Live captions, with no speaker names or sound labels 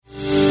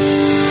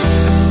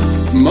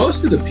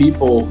Most of the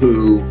people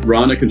who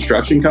run a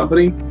construction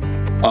company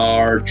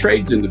are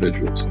trades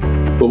individuals,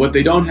 but what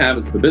they don't have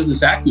is the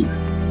business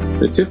acumen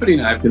that Tiffany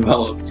and I have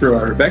developed through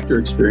our Vector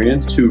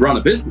experience to run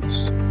a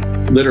business.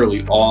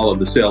 Literally all of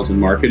the sales and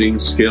marketing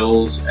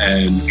skills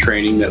and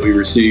training that we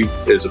receive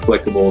is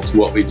applicable to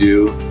what we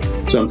do.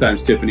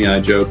 Sometimes Tiffany and I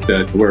joke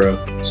that we're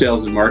a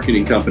sales and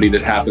marketing company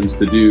that happens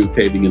to do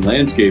paving and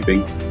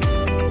landscaping.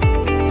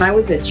 I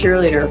was a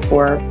cheerleader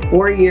for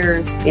 4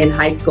 years in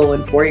high school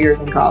and 4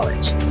 years in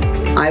college.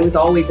 I was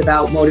always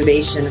about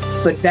motivation,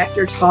 but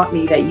Vector taught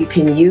me that you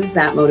can use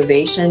that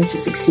motivation to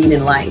succeed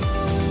in life.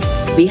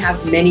 We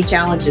have many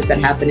challenges that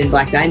happen in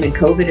Black Diamond.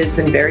 COVID has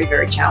been very,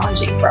 very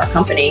challenging for our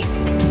company,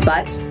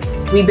 but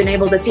we've been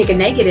able to take a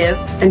negative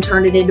and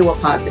turn it into a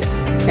positive.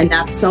 And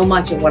that's so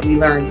much of what we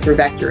learned through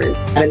Vector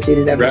is attitude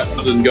is everything.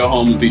 Rather than go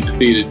home and be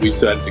defeated, we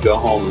decided to go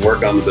home and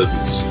work on the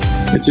business.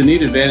 It's a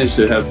neat advantage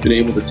to have been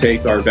able to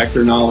take our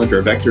Vector knowledge,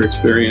 our Vector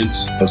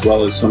experience, as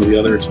well as some of the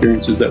other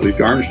experiences that we've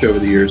garnished over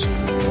the years,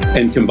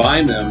 and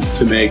combine them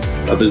to make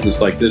a business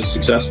like this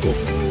successful.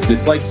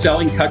 It's like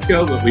selling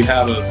Cutco, but we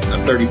have a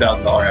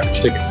 $30,000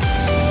 average ticket.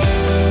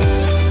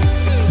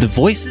 The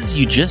voices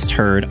you just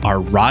heard are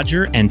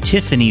Roger and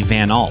Tiffany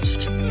Van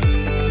Alst.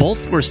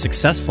 Both were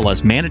successful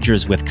as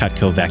managers with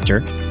Cutco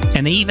Vector,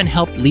 and they even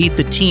helped lead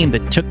the team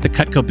that took the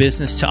Cutco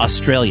business to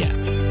Australia.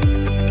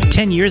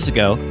 10 years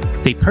ago,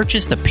 they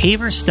purchased a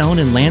paver, stone,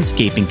 and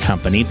landscaping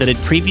company that had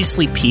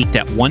previously peaked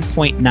at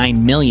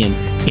 $1.9 million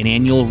in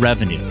annual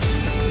revenue.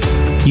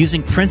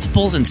 Using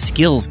principles and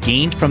skills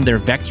gained from their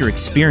Vector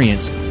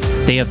experience,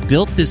 they have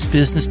built this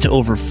business to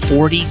over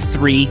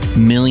 $43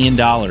 million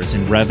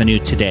in revenue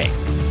today.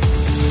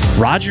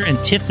 Roger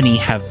and Tiffany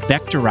have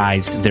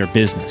vectorized their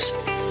business,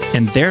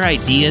 and their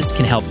ideas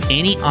can help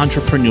any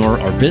entrepreneur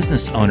or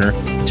business owner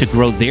to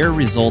grow their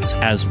results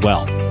as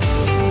well.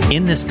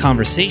 In this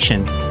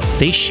conversation,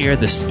 they share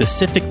the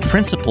specific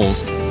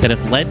principles that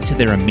have led to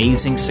their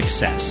amazing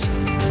success.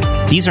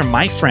 These are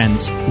my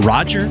friends,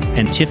 Roger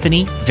and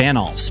Tiffany Van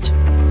Alst.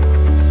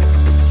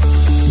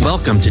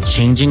 Welcome to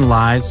Changing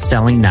Lives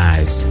Selling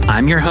Knives.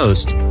 I'm your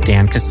host,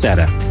 Dan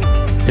Cassetta.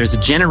 There's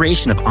a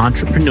generation of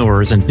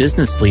entrepreneurs and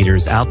business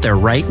leaders out there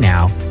right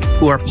now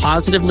who are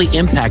positively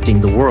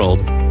impacting the world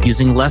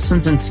using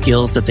lessons and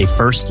skills that they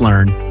first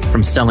learned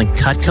from selling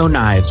Cutco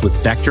knives with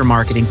Vector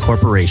Marketing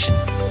Corporation.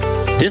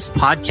 This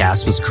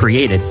podcast was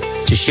created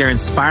to share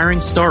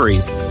inspiring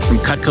stories from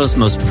Cutco's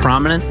most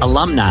prominent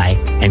alumni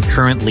and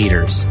current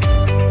leaders.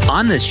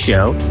 On this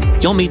show,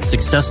 you'll meet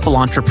successful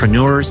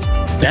entrepreneurs,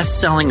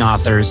 best-selling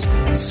authors,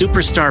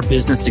 superstar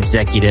business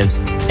executives,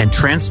 and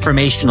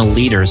transformational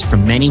leaders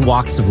from many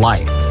walks of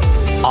life.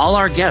 All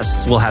our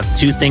guests will have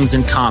two things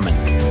in common.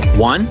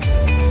 One,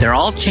 they're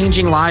all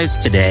changing lives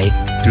today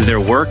through their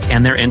work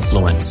and their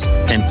influence.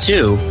 And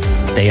two,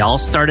 they all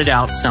started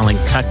out selling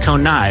Cutco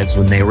knives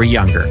when they were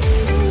younger.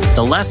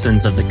 The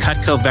lessons of the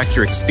Cutco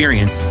Vector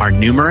experience are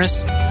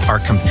numerous, are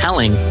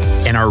compelling,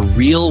 and are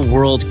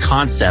real-world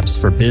concepts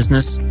for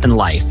business and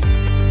life.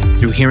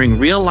 Through hearing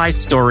real-life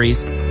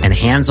stories and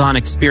hands-on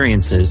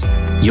experiences,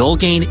 you'll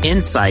gain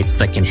insights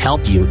that can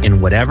help you in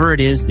whatever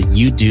it is that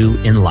you do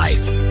in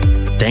life.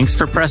 Thanks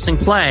for pressing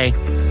play.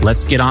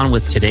 Let's get on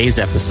with today's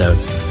episode.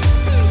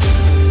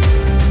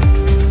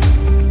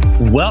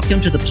 Welcome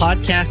to the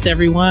podcast,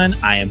 everyone.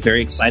 I am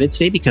very excited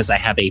today because I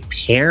have a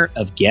pair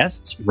of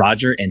guests,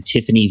 Roger and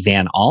Tiffany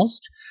Van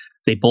Alst.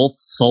 They both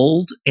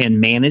sold and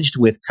managed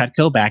with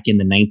Cutco back in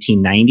the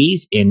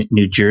 1990s in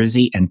New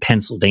Jersey and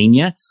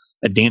Pennsylvania,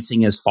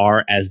 advancing as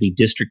far as the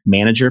district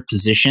manager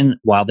position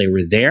while they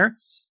were there.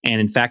 And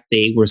in fact,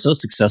 they were so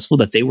successful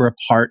that they were a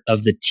part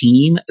of the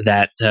team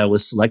that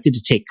was selected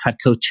to take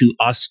Cutco to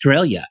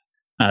Australia.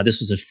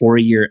 This was a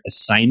 4-year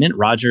assignment.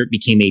 Roger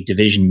became a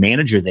division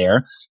manager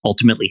there,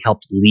 ultimately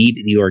helped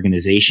lead the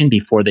organization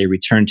before they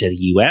returned to the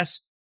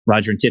U.S.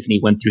 Roger and Tiffany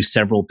went through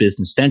several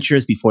business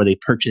ventures before they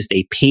purchased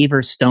a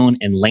paver, stone,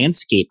 and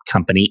landscape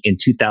company in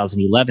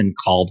 2011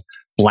 called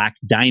Black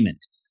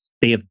Diamond.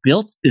 They have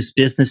built this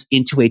business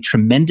into a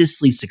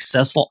tremendously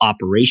successful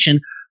operation,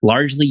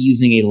 largely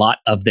using a lot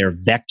of their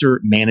Vector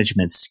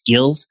management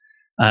skills.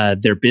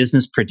 Their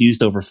business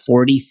produced over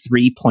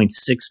 $43.6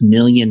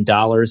 million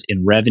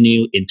in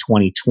revenue in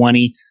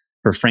 2020.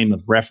 For frame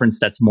of reference,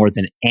 that's more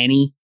than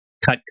any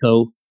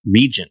Cutco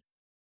region.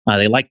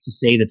 They like to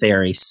say that they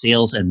are a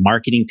sales and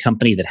marketing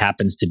company that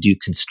happens to do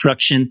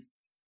construction.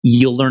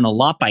 You'll learn a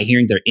lot by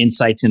hearing their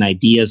insights and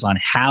ideas on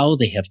how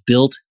they have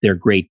built their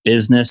great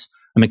business.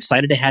 I'm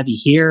excited to have you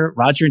here.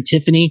 Roger and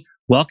Tiffany,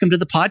 welcome to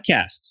the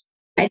podcast.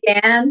 Hi,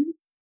 Dan.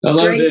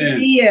 Hello, Great Dan. to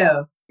see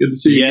you. Good to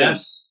see you.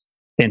 Yes.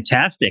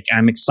 Fantastic.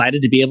 I'm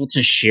excited to be able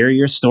to share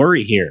your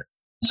story here.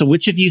 So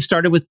which of you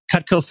started with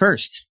Cutco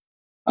first?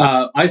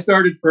 I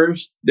started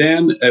first,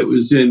 Dan. It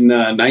was in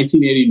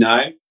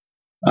 1989.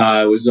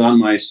 I was on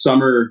my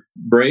summer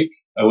break.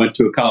 I went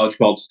to a college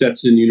called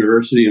Stetson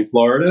University in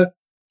Florida,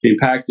 came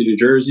back to New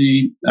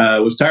Jersey,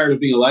 was tired of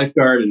being a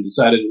lifeguard and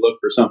decided to look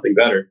for something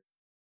better.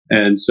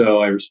 And so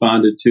I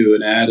responded to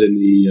an ad in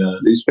the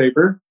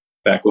newspaper,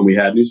 back when we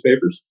had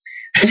newspapers.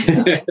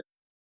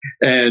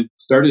 and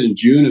started in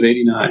June of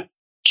 89.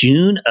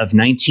 June of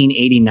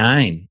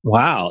 1989.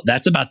 Wow.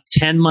 That's about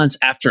 10 months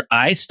after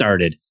I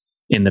started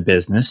in the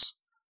business.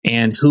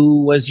 And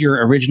who was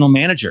your original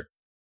manager?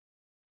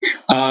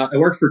 I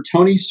worked for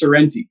Tony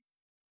Sorrenti.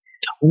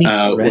 Tony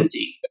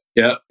Sorrenti.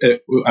 Yeah,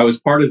 I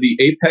was part of the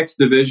Apex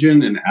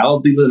division, and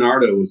Al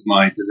DiLeonardo was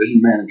my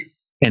division manager.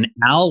 And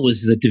Al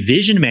was the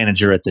division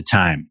manager at the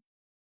time.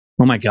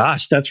 Oh my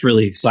gosh, that's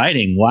really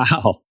exciting.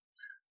 Wow.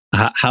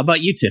 How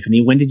about you,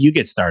 Tiffany? When did you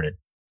get started?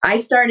 I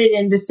started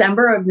in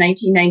December of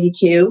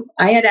 1992.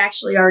 I had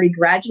actually already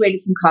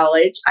graduated from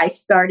college. I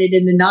started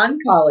in the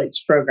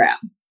non-college program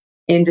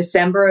in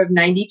December of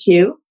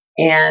 92.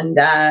 And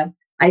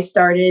I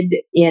started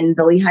in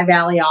the Lehigh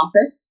Valley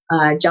office.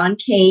 John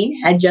Kane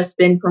had just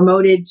been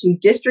promoted to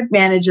district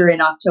manager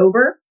in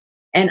October,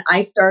 and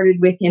I started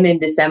with him in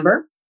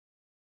December.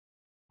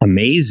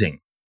 Amazing.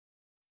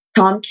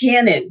 Tom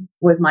Cannon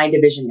was my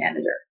division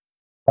manager.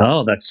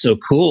 Oh, that's so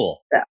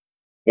cool. So,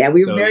 yeah,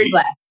 we were very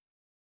blessed.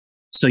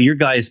 So your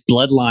guys'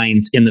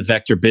 bloodlines in the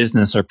Vector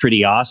business are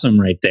pretty awesome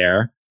right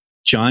there.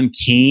 John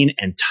Kane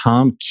and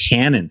Tom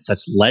Cannon,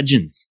 such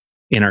legends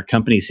in our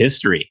company's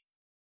history.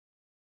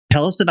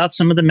 Tell us about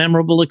some of the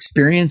memorable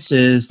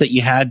experiences that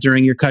you had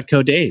during your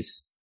Cutco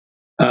days.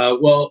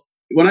 Well,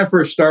 when I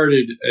first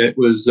started, it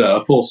was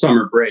a full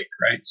summer break,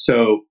 right?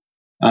 So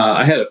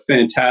I had a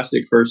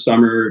fantastic first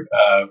summer.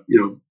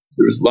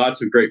 There was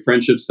lots of great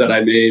friendships that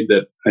I made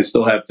that I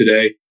still have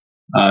today,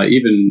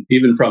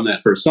 even from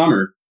that first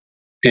summer.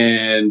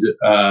 And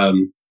I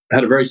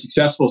had a very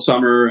successful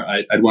summer.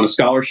 I'd won a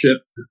scholarship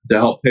to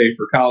help pay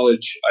for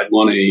college. I'd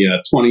won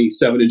a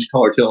 27-inch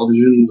color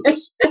television, which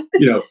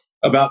was,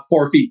 about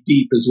 4 feet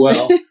deep as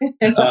well,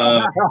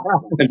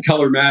 and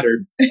color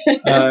mattered.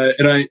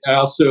 And I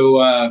also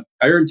I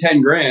earned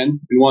 $10,000 in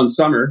one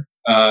summer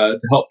to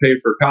help pay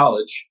for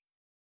college.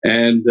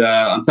 And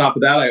on top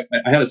of that,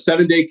 I had a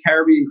 7-day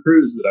Caribbean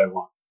cruise that I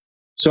won.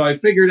 So I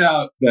figured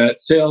out that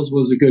sales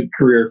was a good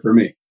career for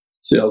me.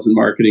 Sales and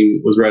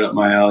marketing was right up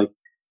my alley.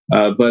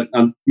 But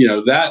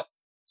that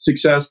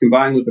success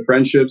combined with the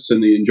friendships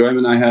and the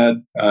enjoyment I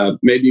had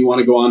made me want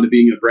to go on to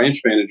being a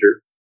branch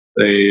manager.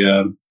 They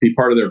be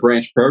part of their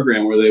branch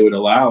program where they would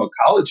allow a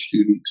college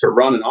student to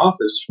run an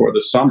office for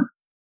the summer.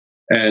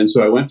 And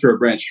so I went through a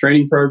branch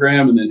training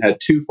program and then had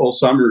 2 full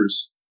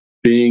summers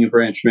being a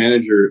branch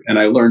manager. And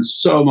I learned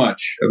so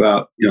much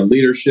about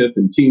leadership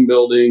and team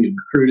building and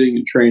recruiting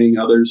and training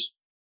others.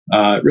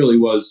 It really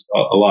was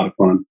a lot of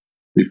fun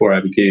before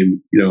I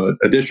became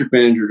a district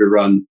manager to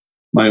run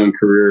my own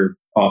career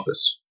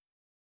office.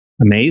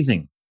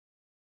 Amazing.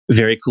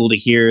 Very cool to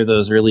hear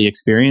those early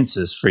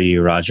experiences for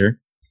you, Roger.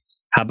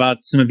 How about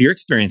some of your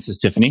experiences,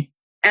 Tiffany?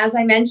 As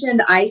I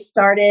mentioned, I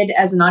started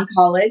as a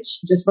non-college,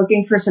 just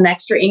looking for some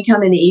extra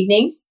income in the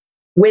evenings.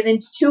 Within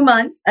 2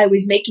 months, I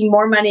was making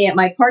more money at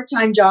my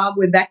part-time job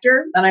with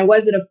Vector than I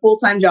was at a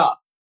full-time job.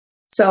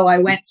 So I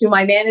went to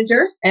my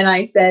manager and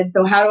I said,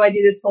 so how do I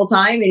do this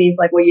full-time? And he's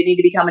like, well, you need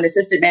to become an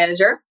assistant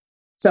manager.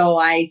 So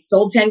I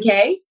sold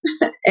 10K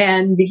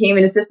and became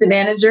an assistant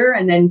manager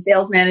and then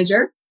sales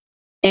manager.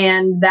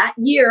 And that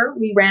year,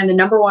 we ran the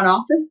number 1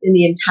 office in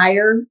the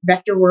entire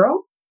Vector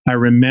world. I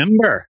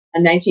remember.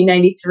 In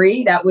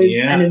 1993, that was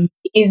an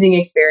amazing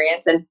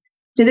experience. And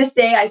to this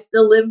day, I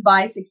still live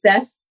by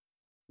success,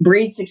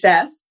 breed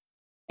success.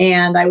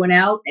 And I went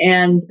out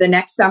and the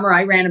next summer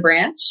I ran a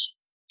branch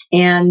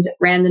and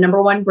ran the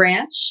number 1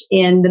 branch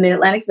in the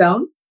Mid-Atlantic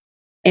zone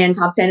and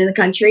top 10 in the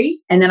country.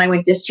 And then I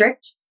went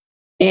district.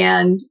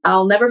 And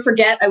I'll never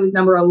forget, I was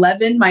number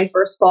 11 my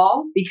first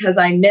fall because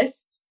I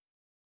missed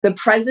the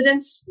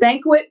president's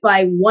banquet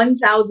by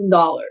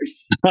 $1,000.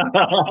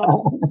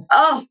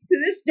 Oh, to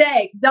this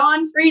day,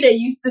 Don Frieda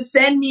used to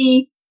send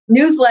me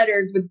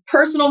newsletters with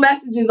personal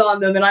messages on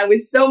them. And I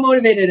was so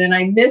motivated and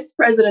I missed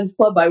President's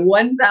Club by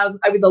 1,000.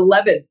 I was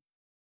 11.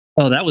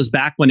 Oh, that was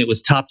back when it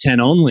was top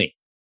 10 only.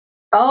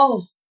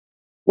 Oh,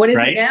 what is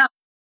it now?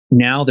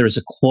 Now there's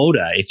a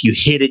quota. If you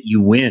hit it, you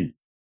win.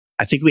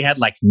 I think we had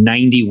like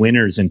 90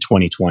 winners in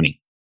 2020.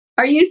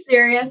 Are you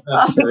serious?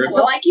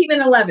 Well, I came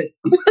in 11.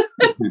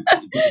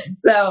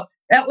 So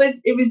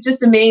it was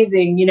just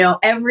amazing.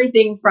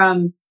 Everything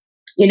from,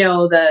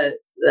 the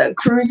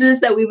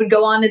cruises that we would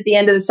go on at the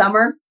end of the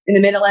summer in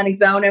the Mid-Atlantic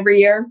zone every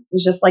year. It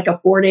was just like a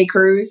 4-day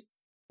cruise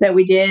that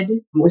we did.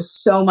 It was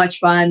so much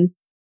fun.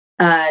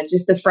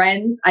 Just the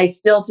friends. I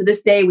still, to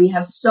this day, we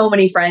have so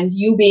many friends.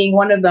 You being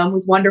one of them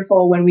was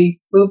wonderful when we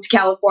moved to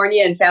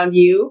California and found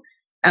you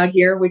out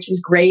here, which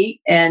was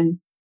great. And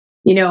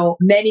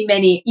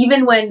many,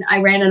 even when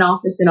I ran an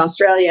office in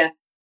Australia,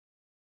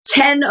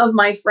 10 of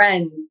my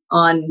friends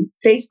on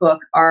Facebook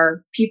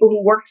are people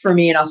who worked for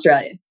me in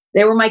Australia.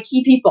 They were my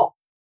key people.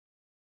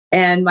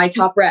 And my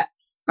top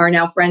reps are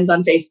now friends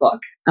on Facebook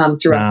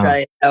through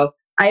Australia. So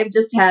I have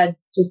just had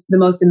the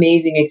most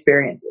amazing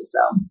experiences.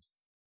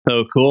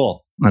 So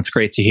cool. That's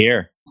great to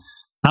hear.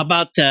 How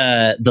about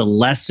the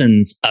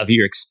lessons of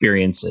your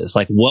experiences?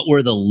 Like, what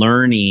were the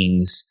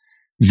learnings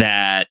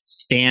that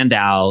stand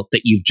out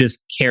that you've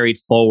just carried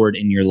forward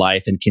in your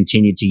life and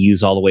continue to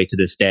use all the way to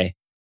this day?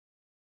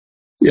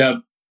 Yeah,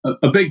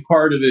 a big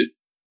part of it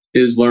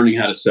is learning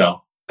how to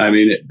sell. I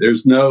mean,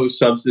 there's no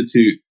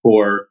substitute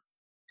for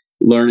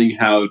learning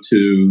how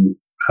to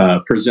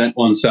present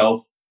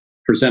oneself,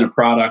 present a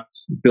product,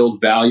 build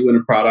value in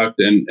a product,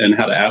 and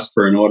how to ask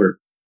for an order.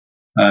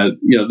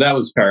 That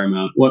was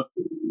paramount.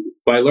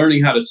 By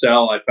learning how to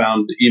sell, I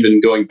found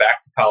even going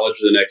back to college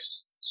the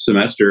next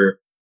semester,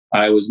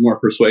 I was more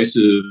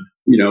persuasive,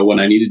 when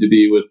I needed to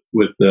be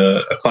with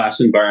a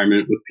class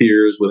environment, with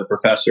peers, with a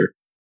professor.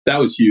 That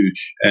was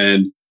huge.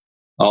 And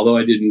although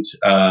I didn't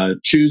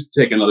choose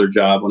to take another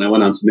job, when I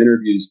went on some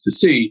interviews to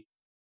see,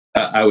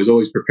 I was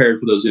always prepared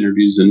for those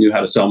interviews and knew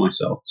how to sell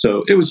myself.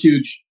 So it was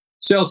huge.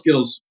 Sales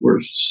skills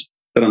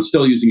that I'm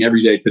still using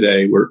every day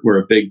today were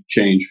a big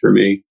change for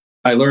me.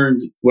 I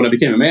learned, when I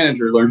became a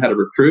manager, how to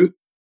recruit,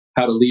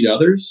 how to lead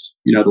others,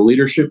 the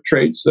leadership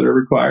traits that are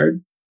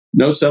required.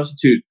 No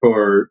substitute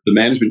for the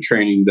management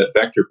training that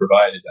Vector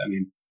provided. I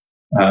mean,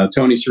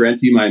 Tony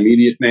Sorrenti, my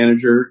immediate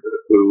manager,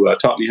 who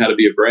taught me how to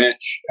be a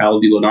branch, Al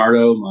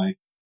DiLeonardo,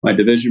 my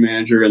division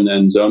manager and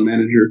then zone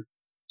manager,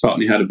 taught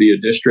me how to be a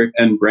district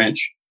and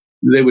branch.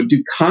 They would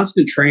do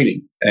constant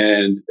training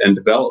and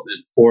development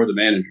for the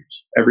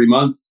managers every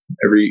month,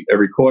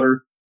 every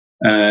quarter,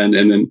 and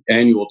then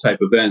annual type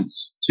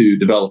events to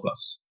develop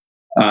us.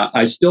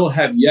 I still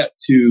have yet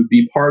to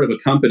be part of a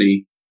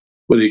company,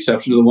 with the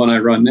exception of the one I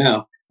run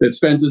now, that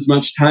spends as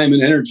much time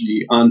and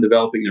energy on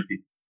developing their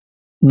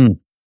people.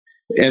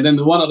 And then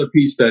the one other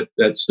piece that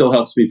still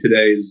helps me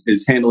today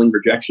is handling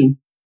rejection.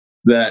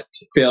 That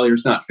failure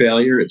is not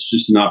failure. It's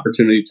just an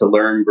opportunity to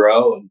learn,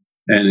 grow,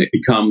 and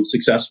become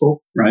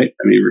successful, right?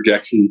 I mean,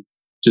 rejection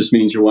just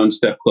means you're one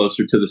step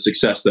closer to the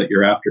success that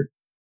you're after.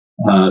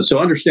 So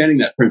understanding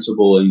that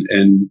principle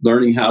and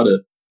learning how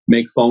to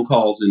make phone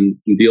calls and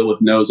deal with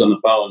no's on the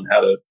phone, how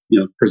to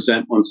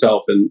present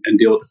oneself and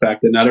deal with the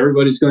fact that not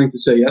everybody's going to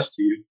say yes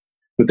to you,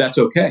 but that's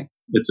okay.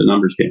 It's a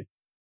numbers game.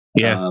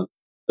 Yeah.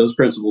 Those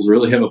principles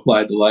really have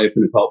applied to life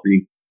and have helped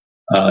me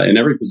in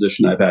every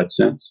position I've had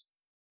since.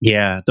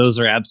 Yeah, those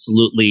are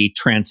absolutely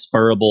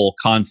transferable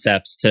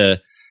concepts to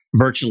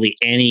virtually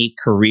any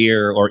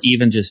career or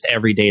even just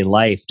everyday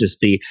life. Just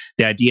the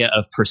idea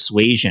of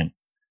persuasion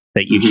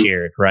that you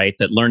shared, right?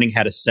 That learning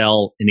how to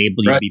sell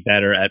enabled you to be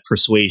better at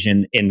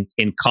persuasion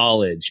in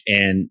college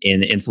and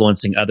in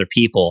influencing other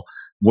people.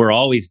 We're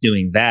always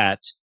doing that,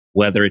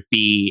 whether it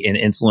be in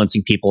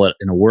influencing people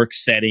in a work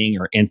setting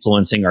or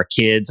influencing our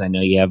kids. I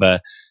know you have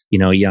a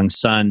young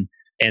son.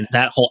 And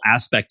that whole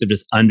aspect of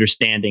just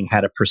understanding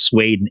how to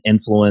persuade and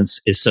influence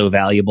is so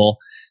valuable.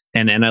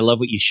 And I love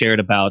what you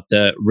shared about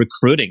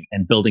recruiting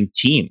and building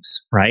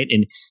teams, right?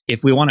 And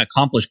if we want to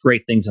accomplish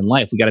great things in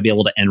life, we got to be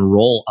able to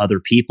enroll other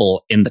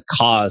people in the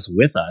cause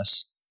with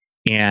us.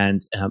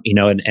 And,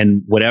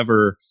 and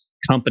whatever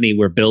company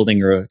we're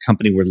building or a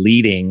company we're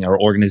leading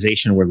or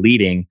organization we're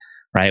leading,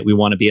 right? We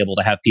want to be able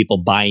to have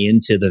people buy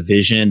into the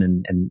vision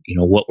and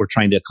what we're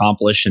trying to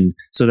accomplish, and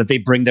so that they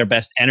bring their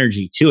best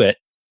energy to it.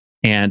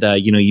 And,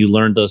 you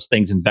learned those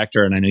things in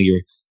Vector, and I know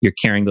you're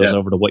carrying those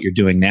over to what you're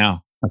doing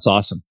now. That's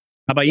awesome.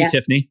 How about you,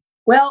 Tiffany?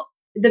 Well,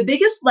 the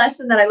biggest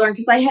lesson that I learned,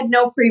 because I had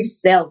no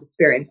previous sales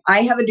experience.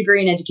 I have a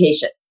degree in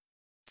education.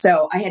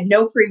 So I had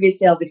no previous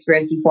sales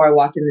experience before I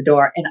walked in the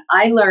door. And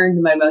I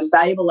learned my most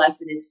valuable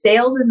lesson is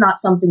sales is not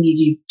something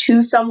you do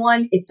to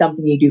someone. It's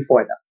something you do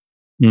for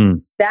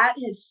them. That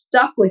has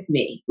stuck with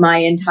me my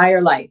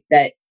entire life,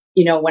 that,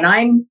 when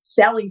I'm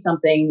selling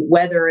something,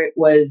 whether it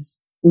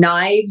was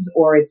knives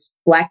or it's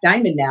Black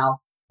Diamond now,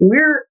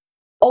 we're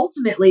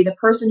ultimately the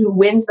person who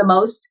wins the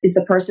most is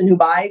the person who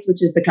buys,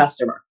 which is the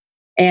customer.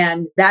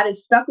 And that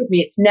has stuck with me.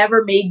 It's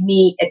never made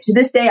me, to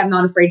this day, I'm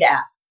not afraid to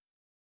ask,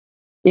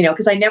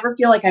 because I never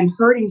feel like I'm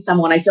hurting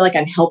someone. I feel like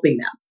I'm helping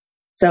them.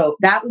 So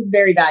that was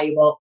very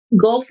valuable.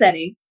 Goal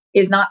setting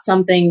is not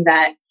something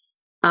that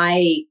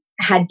I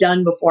had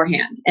done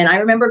beforehand. And I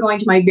remember going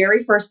to my very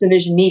first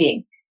division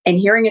meeting and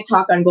hearing a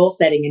talk on goal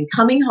setting and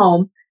coming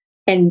home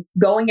and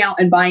going out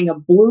and buying a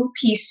blue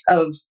piece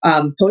of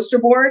poster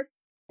board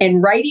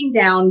and writing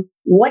down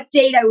what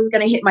date I was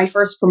going to hit my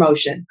first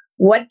promotion,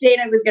 what date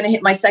I was going to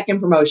hit my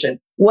second promotion,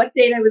 what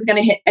date I was going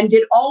to hit, and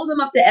did all of them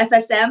up to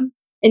FSM.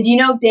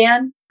 And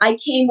Dan, I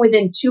came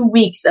within 2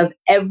 weeks of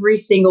every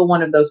single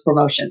one of those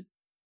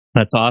promotions.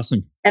 That's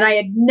awesome. And I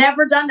had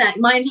never done that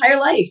in my entire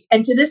life.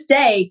 And to this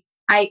day,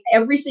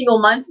 every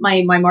single month,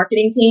 my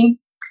marketing team,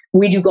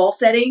 we do goal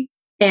setting.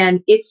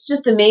 And it's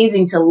just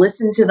amazing to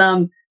listen to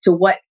them, to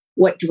what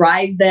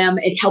drives them.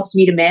 It helps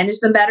me to manage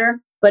them better.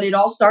 But it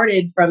all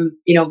started from,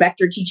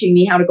 Vector teaching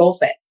me how to goal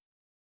set.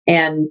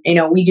 And,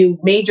 we do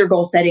major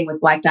goal setting with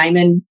Black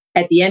Diamond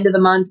at the end of the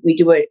month. We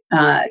do it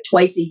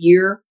twice a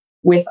year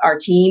with our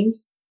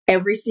teams.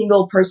 Every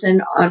single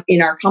person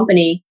in our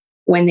company,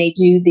 when they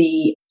do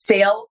the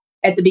sale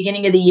at the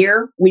beginning of the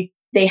year,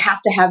 they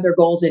have to have their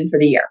goals in for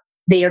the year.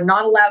 They are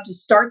not allowed to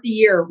start the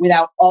year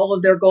without all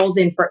of their goals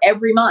in for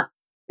every month,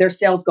 their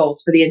sales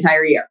goals for the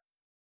entire year.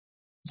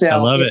 So I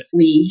love it.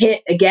 We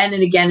hit again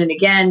and again and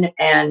again.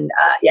 And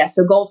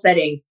so goal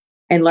setting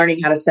and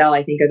learning how to sell,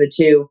 I think, are the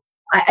two.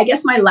 I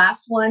guess my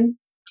last one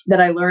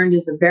that I learned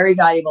is a very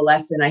valuable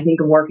lesson, I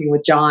think, of working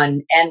with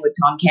John and with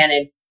Tom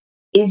Cannon,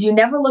 is you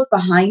never look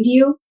behind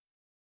you.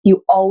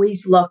 You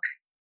always look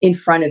in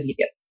front of you.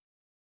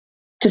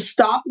 To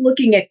stop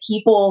looking at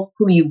people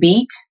who you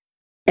beat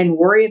and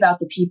worry about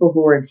the people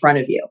who are in front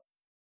of you.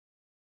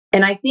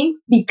 And I think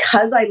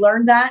because I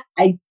learned that,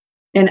 I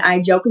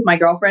joke with my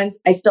girlfriends,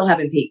 I still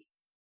haven't peaked.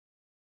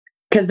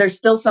 Because there's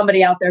still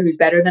somebody out there who's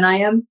better than I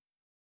am.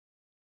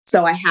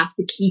 So I have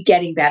to keep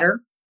getting better.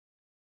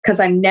 Because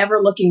I'm never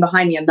looking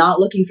behind me. I'm not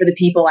looking for the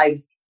people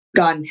I've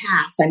gone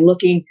past. I'm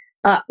looking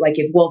up. Like,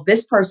 if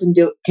this person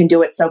can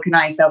do it, so can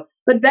I.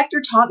 But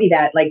Vector taught me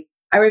that. Like,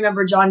 I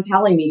remember John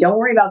telling me, don't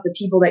worry about the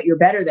people that you're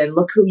better than.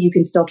 Look who you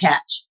can still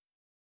catch.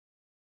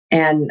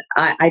 And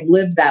I've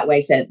lived that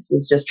way since.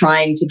 It's just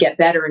trying to get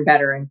better and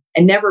better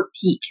and never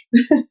peak.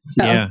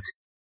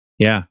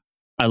 Yeah.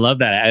 I love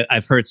that.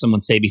 I've heard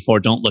someone say before,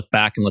 don't look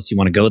back unless you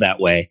want to go that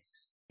way.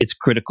 It's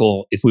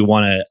critical if we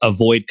want to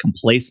avoid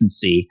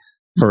complacency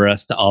for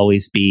us to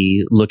always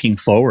be looking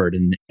forward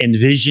and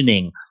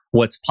envisioning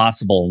what's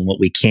possible and what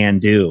we can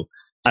do.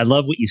 I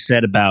love what you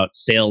said about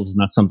sales is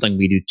not something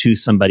we do to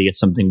somebody, it's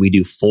something we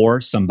do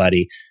for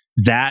somebody.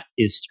 That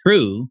is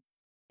true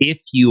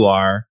if you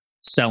are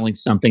selling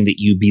something that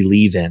you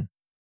believe in,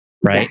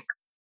 right? Exactly.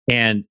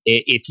 And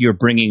if you're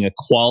bringing a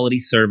quality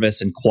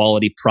service and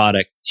quality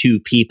product to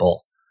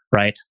people,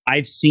 right?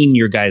 I've seen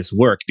your guys'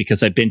 work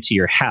because I've been to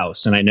your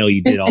house and I know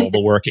you did all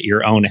the work at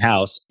your own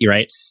house,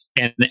 right?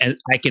 And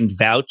I can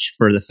vouch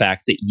for the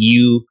fact that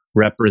you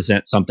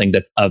represent something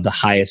that's of the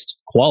highest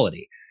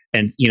quality.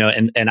 And,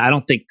 and I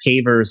don't think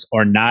pavers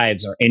or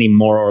knives are any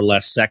more or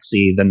less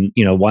sexy than,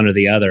 one or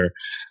the other.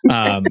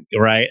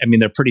 Right. I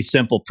mean, they're pretty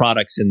simple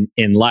products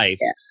in life.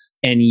 Yeah.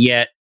 And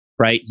yet,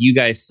 right, you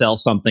guys sell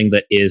something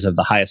that is of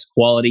the highest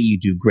quality. You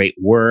do great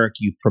work.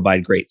 You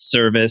provide great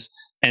service.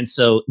 And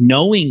so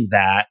knowing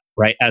that,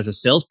 right, as a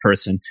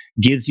salesperson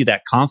gives you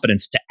that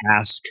confidence to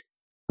ask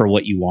for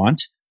what you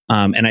want.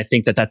 And I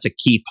think that that's a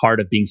key part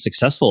of being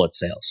successful at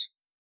sales.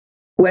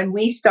 When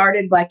we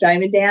started Black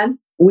Diamond, Dan,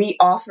 we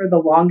offer the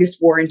longest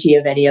warranty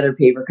of any other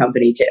paver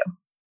company too.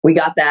 We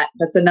got that.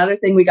 That's another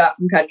thing we got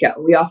from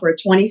Cutco. We offer a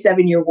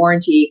 27-year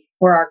warranty,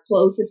 where our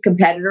closest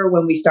competitor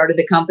when we started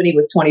the company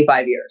was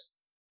 25 years.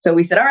 So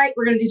we said, all right,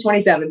 we're going to do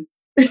 27.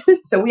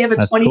 So we have a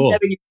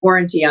 27-year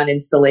warranty on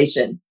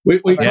installation. We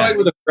tried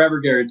with a forever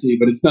guarantee,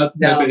 but it's not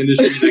the type of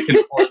industry that can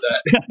afford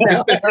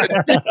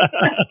that.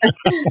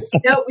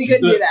 No, we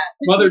couldn't do that.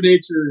 Mother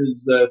Nature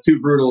is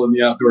too brutal in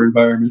the outdoor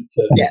environment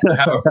to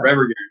have a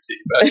forever guarantee.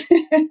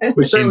 But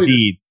we certainly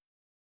indeed.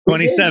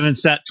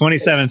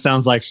 27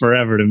 sounds like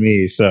forever to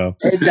me. So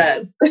it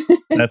does.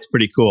 That's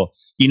pretty cool.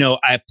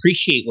 I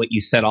appreciate what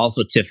you said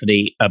also,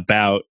 Tiffany,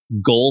 about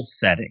goal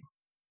setting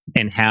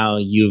and how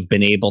you've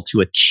been able to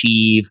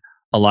achieve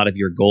a lot of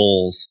your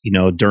goals,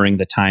 during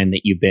the time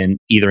that you've been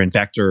either in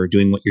Vector or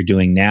doing what you're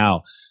doing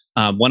now.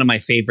 One of my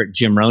favorite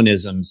Jim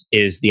Rohnisms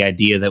is the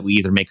idea that we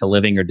either make a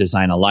living or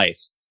design a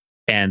life.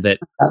 And that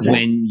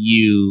when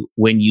you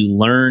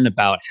learn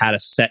about how to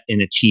set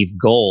and achieve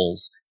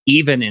goals,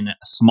 even in a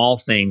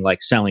small thing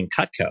like selling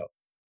Cutco,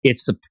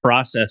 it's the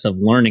process of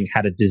learning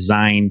how to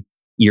design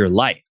your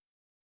life.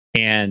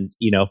 And,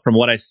 from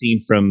what I've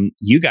seen from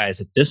you guys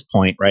at this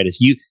point, right,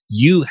 is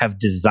you have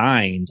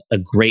designed a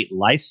great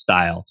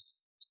lifestyle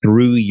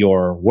through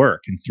your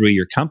work and through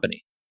your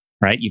company,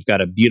 right? You've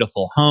got a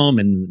beautiful home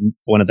in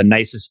one of the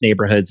nicest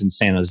neighborhoods in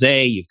San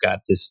Jose. You've got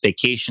this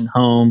vacation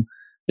home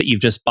that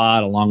you've just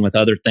bought along with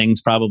other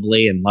things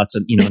probably, and lots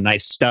of,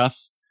 nice stuff.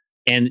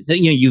 And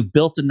you've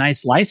built a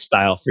nice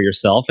lifestyle for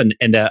yourself.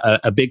 And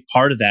a big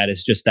part of that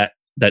is just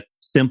that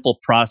simple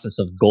process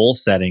of goal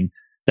setting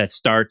that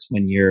starts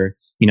when you're,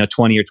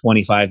 20 or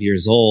 25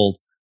 years old,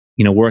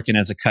 working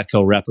as a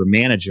Cutco rep or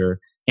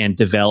manager and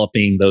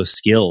developing those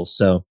skills.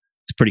 So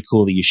it's pretty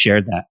cool that you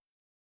shared that.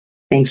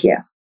 Thank you.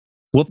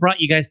 What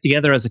brought you guys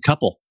together as a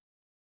couple?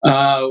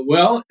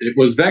 Well, it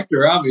was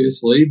Vector,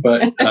 obviously,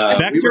 but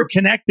Vector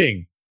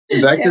connecting.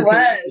 Vector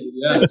connecting,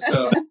 yeah.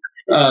 So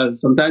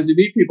sometimes you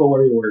meet people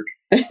where you work.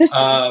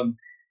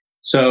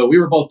 So we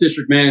were both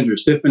district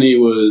managers. Tiffany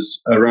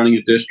was running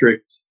a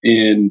district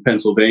in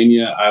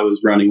Pennsylvania. I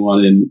was running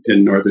one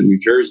in northern New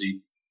Jersey.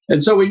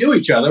 And so we knew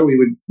each other. We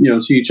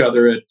would, see each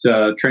other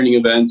at training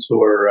events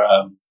or,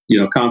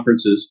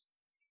 conferences.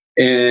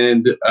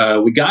 And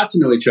we got to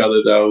know each other,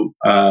 though,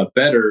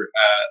 better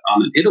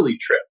on an Italy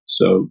trip.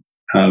 So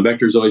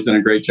Vector's always done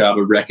a great job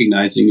of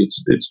recognizing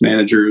its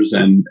managers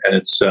and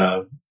its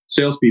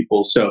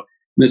salespeople. So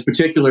this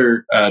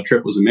particular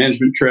trip was a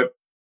management trip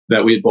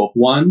that we had both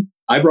won.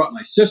 I brought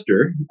my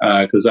sister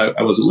because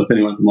I wasn't with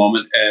anyone at the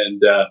moment.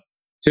 And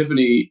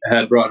Tiffany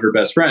had brought her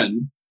best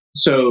friend.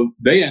 So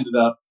they ended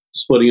up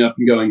splitting up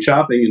and going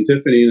shopping. And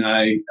Tiffany and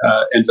I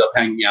ended up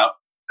hanging out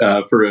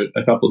for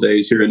a couple of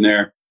days here and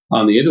there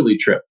on the Italy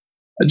trip,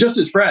 just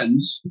as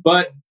friends.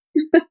 But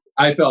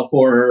I fell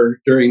for her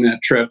during that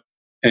trip.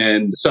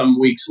 And some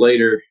weeks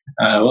later,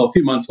 a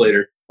few months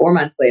later, 4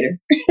 months later.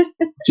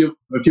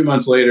 A few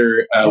months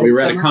later, we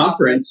were at a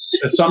conference,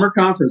 a summer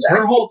conference.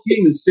 Her whole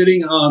team is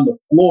sitting on the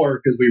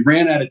floor because we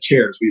ran out of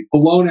chairs. We've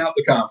blown out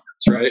the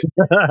conference, right?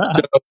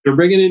 So they're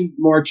bringing in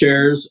more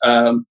chairs.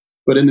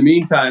 But in the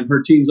meantime,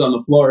 her team's on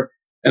the floor.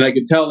 And I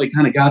could tell they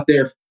kind of got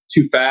there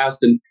too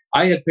fast. And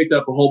I had picked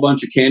up a whole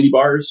bunch of candy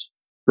bars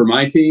for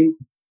my team.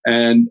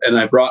 And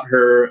I brought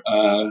her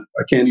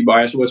a candy bar.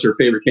 I asked her what's her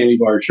favorite candy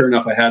bar. And sure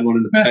enough, I had one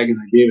in the bag and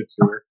I gave it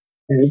to her.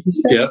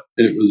 Yep,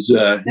 it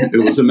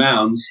was a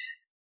Mounds.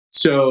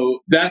 So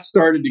that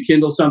started to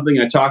kindle something.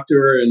 I talked to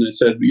her and I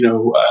said,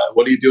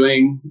 what are you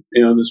doing,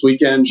 this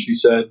weekend? She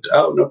said,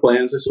 oh, no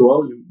plans. I said,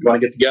 well, you want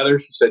to get together?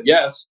 She said,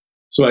 yes.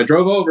 So I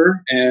drove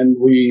over and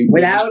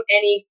without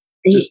any,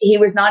 he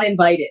was not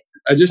invited.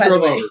 I just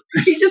drove over.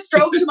 He just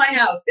drove to my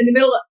house in the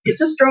middle of it.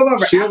 Just drove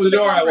over. She opened the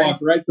door. I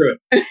walked right through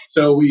it.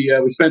 So we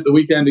spent the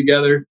weekend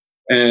together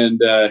and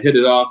hit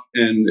it off,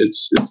 and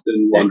it's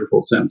been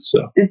wonderful since.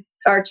 So it's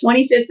our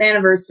 25th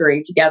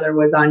anniversary together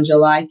was on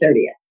July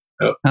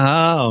 30th.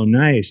 Oh,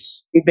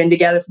 nice. We've been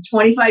together for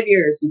 25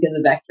 years because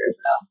of Vector.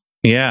 So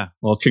yeah,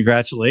 well,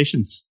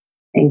 congratulations.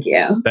 Thank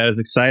you. That is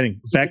exciting.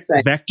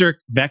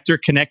 Vector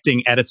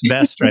connecting at its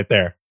best, right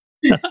there.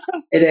 It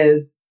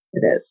is.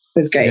 It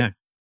was great. Yeah,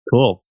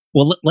 cool.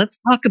 Well, let's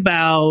talk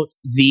about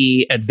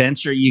the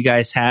adventure you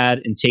guys had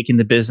in taking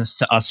the business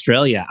to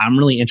Australia. I'm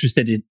really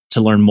interested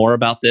to learn more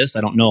about this.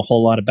 I don't know a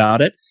whole lot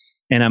about it.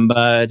 And I'm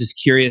just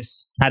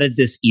curious, how did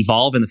this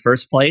evolve in the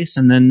first place?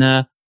 And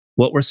then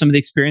what were some of the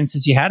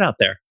experiences you had out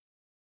there?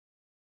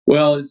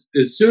 Well, as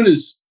soon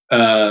as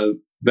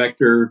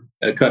Vector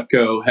at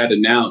Cutco had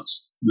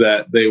announced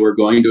that they were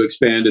going to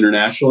expand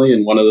internationally,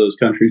 and one of those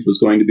countries was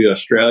going to be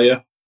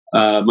Australia,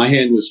 my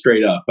hand was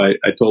straight up. I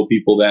told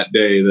people that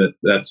day that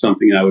that's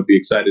something I would be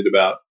excited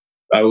about.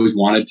 I always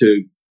wanted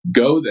to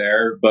go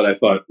there, but I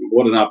thought,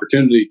 what an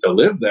opportunity to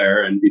live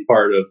there and be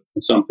part of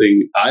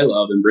something I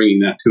love and bringing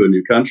that to a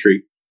new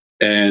country.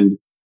 And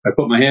I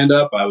put my hand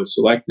up. I was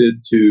selected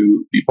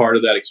to be part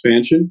of that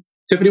expansion.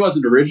 Tiffany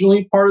wasn't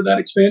originally part of that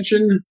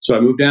expansion, so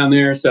I moved down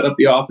there, set up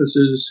the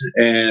offices,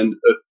 and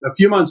a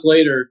few months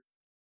later,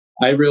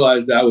 I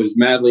realized I was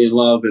madly in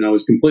love and I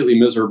was completely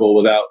miserable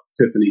without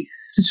Tiffany.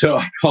 So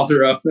I called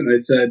her up and I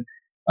said,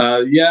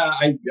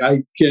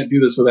 I can't do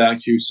this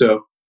without you.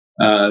 So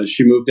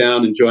she moved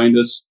down and joined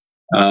us.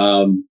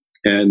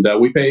 And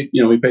we paid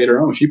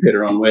her own. She paid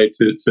her own way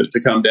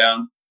to come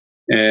down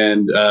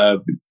and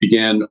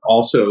began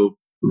also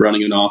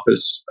running an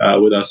office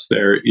with us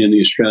there in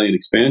the Australian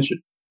expansion.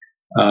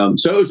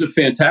 So it was a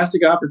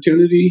fantastic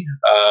opportunity.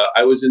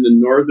 I was in the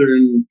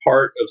northern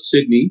part of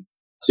Sydney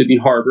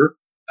Harbour.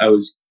 I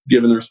was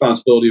given the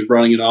responsibility of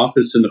running an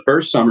office in the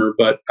first summer,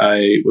 but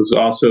I was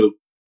also,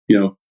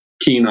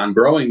 keen on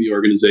growing the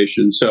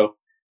organization. So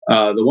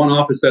the one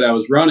office that I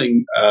was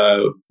running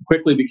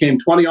quickly became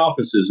 20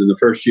 offices in the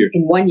first year.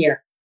 In 1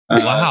 year.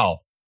 Wow.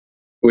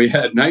 We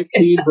had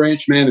 19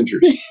 branch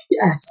managers.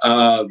 Yes.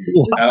 Out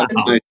of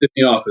my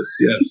Sydney office,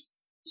 yes.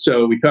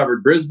 So we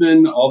covered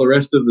Brisbane, all the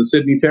rest of the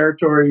Sydney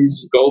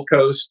territories, Gold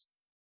Coast,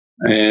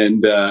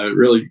 and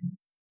really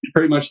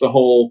pretty much the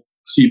whole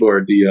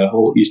seaboard, the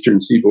whole eastern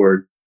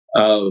seaboard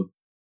of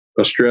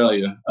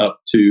Australia up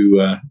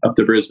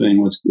to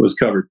Brisbane was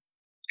covered.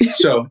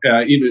 So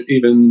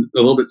even a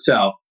little bit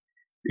south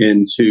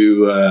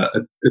into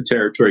a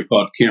territory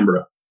called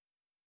Canberra.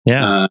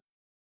 Yeah.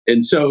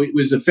 And so it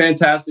was a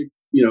fantastic,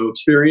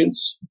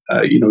 experience,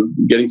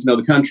 getting to know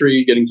the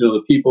country, getting to know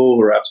the people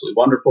who are absolutely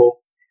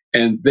wonderful.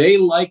 And they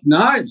like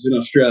knives in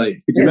Australia.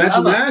 Could you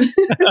imagine that?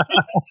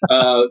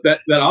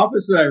 That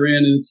office that I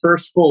ran in its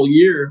first full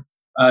year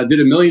did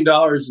 $1 million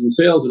in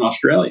sales in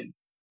Australian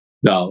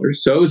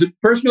dollars. So it was a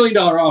first $1 million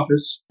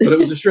office, but it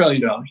was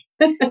Australian dollars.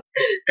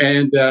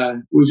 And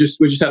we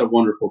just had a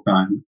wonderful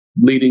time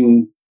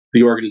leading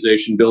the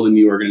organization, building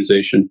the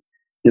organization.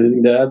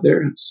 Anything to add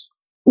there?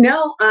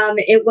 No,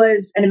 it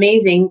was an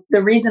amazing.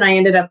 The reason I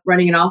ended up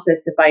running an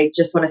office, if I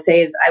just want to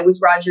say, is I was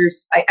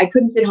Roger's. I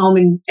couldn't sit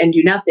home and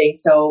do nothing.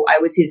 So I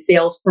was his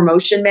sales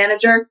promotion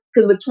manager,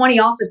 because with 20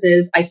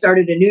 offices, I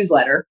started a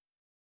newsletter.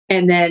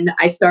 And then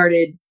I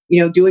started,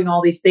 doing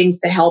all these things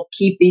to help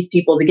keep these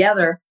people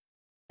together.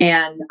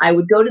 And I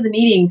would go to the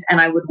meetings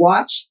and I would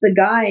watch the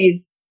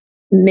guys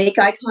make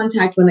eye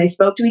contact when they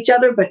spoke to each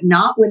other, but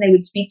not when they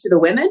would speak to the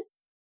women.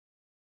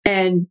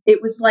 And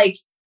it was like,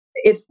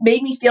 it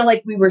made me feel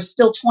like we were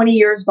still 20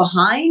 years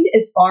behind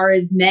as far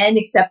as men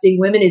accepting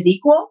women as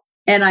equal.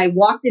 And I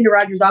walked into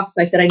Roger's office.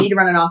 I said, I need to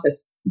run an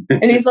office.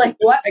 And he's like,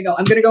 what? I go,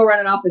 I'm going to go run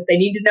an office. They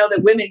need to know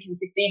that women can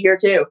succeed here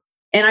too.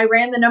 And I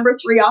ran the number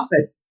 3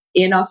 office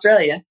in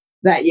Australia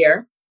that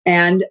year.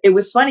 And it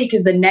was funny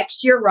because the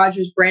next year,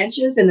 Roger's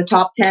branches in the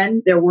top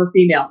 10, there were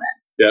female men.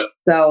 Yeah.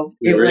 So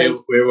we were able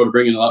to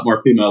bring in a lot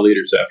more female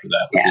leaders after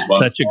that. Yeah.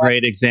 Such a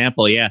great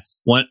example. Yeah.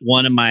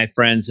 One of my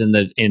friends in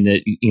the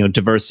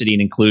diversity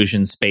and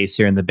inclusion space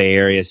here in the Bay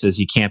Area says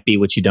you can't be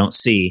what you don't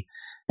see.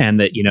 And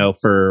that,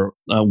 for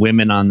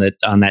women on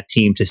that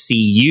team to see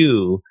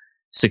you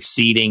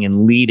succeeding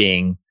and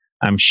leading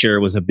I'm sure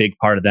was a big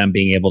part of them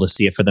being able to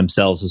see it for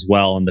themselves as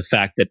well. And the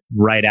fact that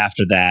right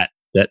after that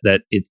it,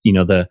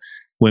 the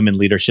women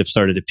leadership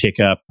started to pick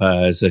up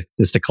is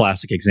a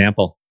classic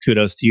example.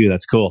 Kudos to you.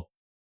 That's cool.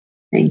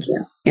 Thank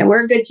you. Yeah,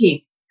 we're a good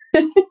team.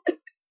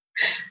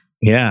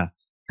 Yeah.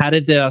 How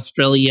did the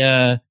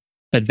Australia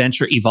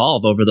adventure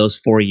evolve over those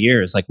 4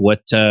 years? Like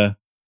what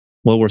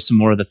were some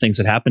more of the things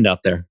that happened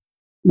out there?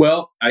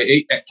 Well, I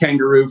ate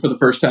kangaroo for the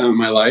first time in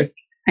my life.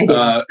 I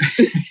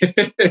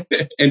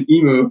did. And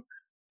emu.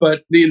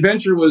 But the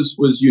adventure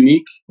was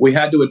unique. We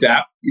had to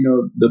adapt,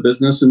 the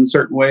business in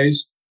certain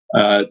ways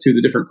to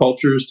the different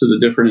cultures, to the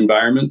different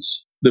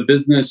environments. The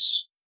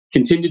business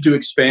continued to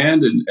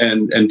expand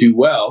and do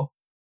well.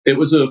 It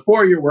was a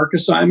 4-year work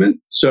assignment.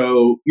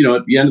 So,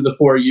 at the end of the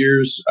 4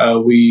 years,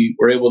 we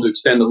were able to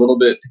extend a little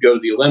bit to go to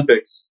the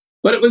Olympics.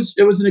 But it was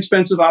an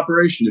expensive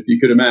operation, if you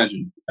could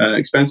imagine.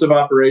 Expensive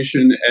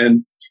operation,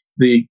 and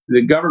the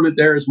government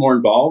there is more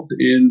involved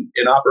in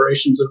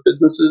operations of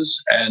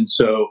businesses, and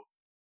so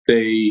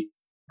they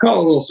call it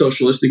a little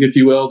socialistic, if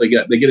you will. They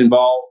get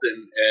involved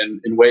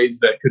in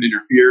ways that could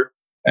interfere,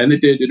 and it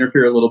did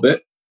interfere a little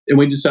bit. And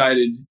we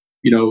decided,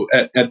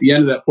 at the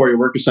end of that 4-year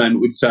work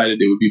assignment, we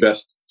decided it would be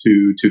best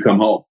to come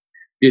home.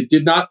 It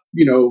did not,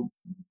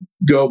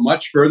 go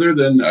much further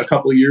than a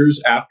couple of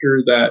years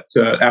after that,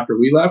 after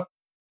we left.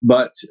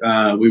 But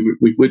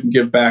we wouldn't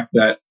give back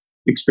that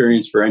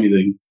experience for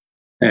anything,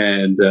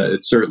 and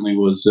it certainly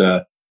was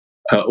a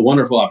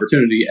wonderful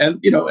opportunity. And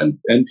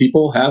and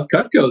people have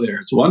Cutco there.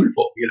 It's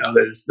wonderful.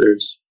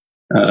 There's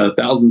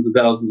thousands and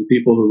thousands of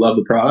people who love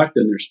the product,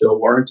 and they're still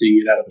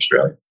warranting it out of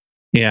Australia.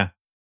 Yeah,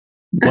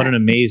 what an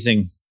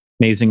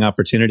amazing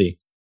opportunity.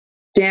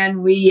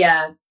 Dan, we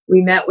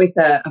met with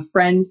a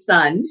friend's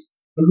son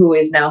who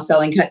is now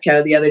selling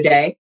Cutco the other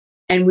day,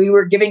 and we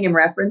were giving him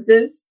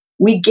references.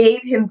 We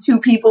gave him 2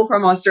 people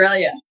from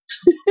Australia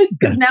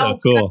because now so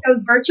cool.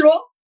 Cutco's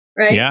virtual,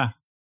 right? Yeah.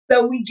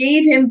 So we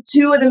gave him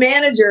 2 of the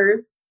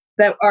managers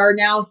that are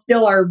now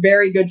still our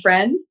very good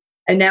friends.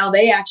 And now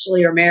they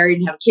actually are married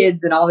and have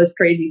kids and all this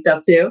crazy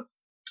stuff too.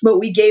 But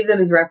we gave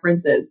them as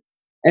references.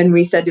 And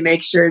we said to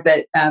make sure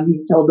that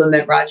he told them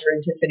that Roger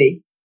and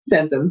Tiffany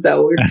sent them.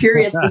 So we're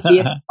curious to see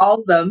if he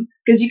calls them,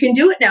 because you can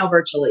do it now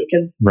virtually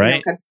because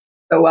right.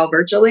 So well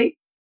virtually.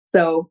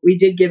 So we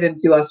did give him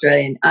to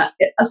Australian.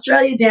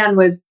 Australia, Dan,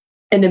 was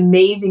an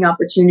amazing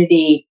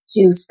opportunity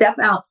to step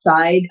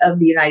outside of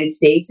the United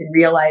States and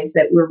realize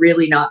that we're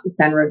really not the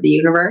center of the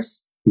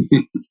universe.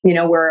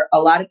 Where a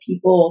lot of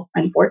people,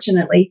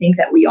 unfortunately, think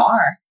that we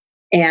are,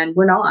 and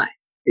we're not.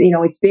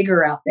 It's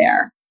bigger out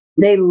there.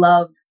 They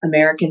love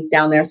Americans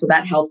down there, so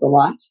that helped a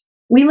lot.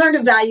 We learned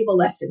a valuable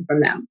lesson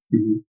from them.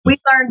 Mm-hmm. We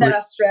learned that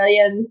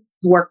Australians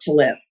work to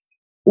live,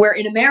 where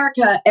in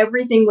America,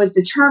 everything was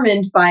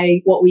determined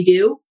by what we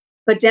do.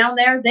 But down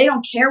there, they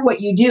don't care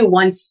what you do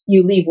once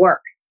you leave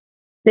work.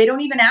 They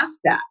don't even ask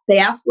that. They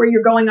ask where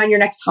you're going on your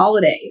next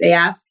holiday. They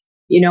ask,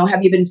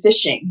 have you been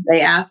fishing? They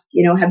ask,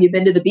 have you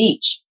been to the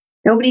beach?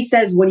 Nobody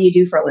says, what do you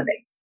do for a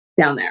living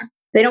down there?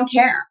 They don't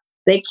care.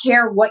 They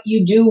care what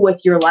you do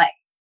with your life.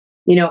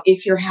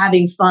 If you're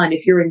having fun,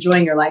 if you're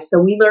enjoying your life.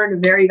 So we learned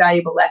a very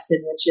valuable lesson,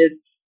 which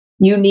is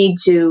you need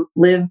to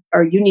live,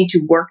 or you need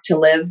to work to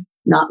live,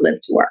 not live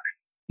to work.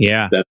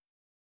 Yeah.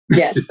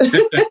 Yes.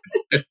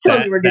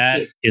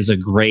 That is a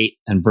great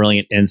and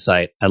brilliant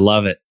insight. I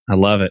love it.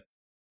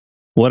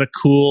 What a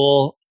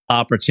cool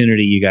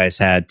opportunity you guys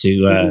had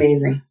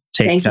to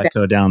take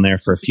Cutco down there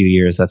for a few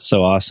years. That's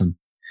so awesome.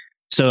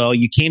 So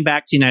you came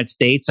back to the United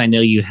States. I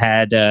know you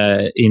had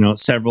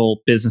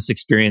several business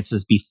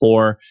experiences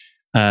before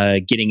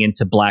getting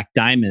into Black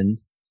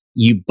Diamond.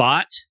 You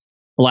bought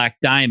Black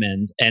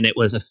Diamond, and it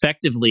was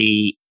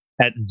effectively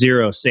at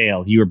zero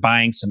sale. You were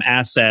buying some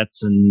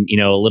assets and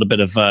a little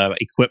bit of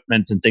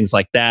equipment and things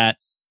like that.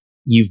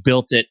 You've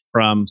built it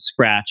from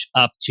scratch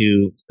up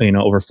to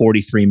over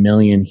 43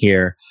 million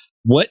here.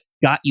 What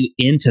got you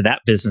into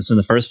that business in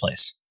the first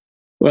place?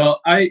 Well,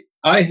 I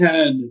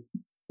had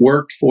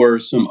worked for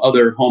some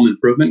other home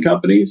improvement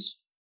companies.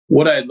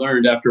 What I had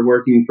learned after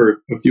working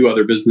for a few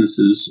other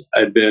businesses,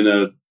 I'd been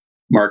a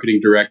marketing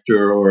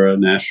director or a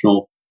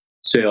national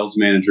sales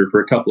manager for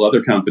a couple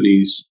other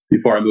companies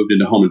before I moved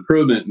into home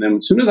improvement. And then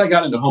as soon as I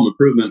got into home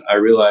improvement, I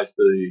realized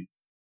the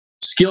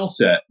skill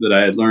set that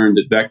I had learned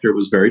at Vector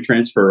was very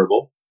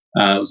transferable.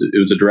 It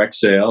was a direct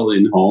sale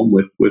in home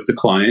with the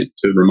client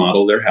to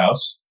remodel their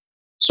house.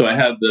 So I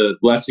had the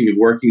blessing of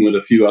working with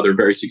a few other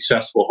very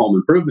successful home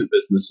improvement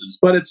businesses.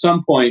 But at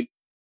some point,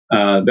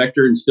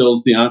 Vector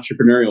instills the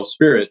entrepreneurial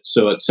spirit.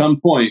 So at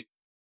some point,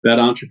 that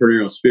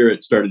entrepreneurial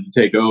spirit started to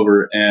take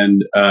over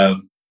and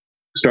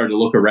started to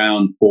look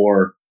around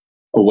for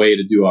a way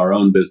to do our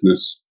own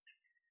business.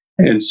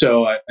 And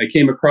so I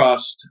came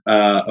across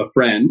a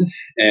friend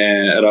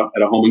at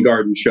a home and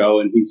garden show,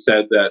 and he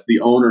said that the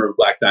owner of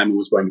Black Diamond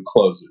was going to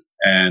close it.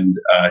 And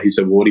he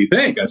said, well, what do you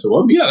think? I said,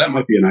 well, yeah, that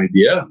might be an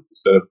idea.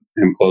 Instead of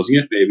him closing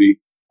it, maybe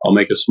I'll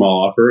make a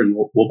small offer and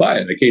we'll buy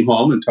it. I came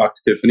home and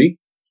talked to Tiffany.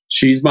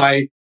 She's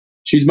my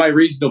she's my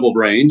reasonable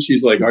brain.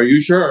 She's like, are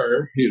you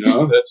sure?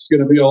 That's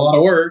going to be a lot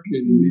of work.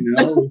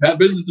 And, we've had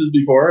businesses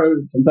before.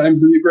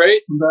 Sometimes they do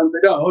great. Sometimes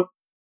they don't.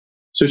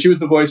 So she was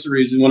the voice of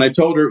reason. When I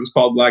told her it was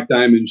called Black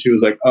Diamond, she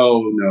was like,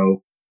 oh,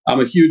 no, I'm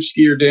a huge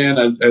skier, Dan,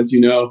 as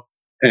you know.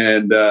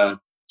 And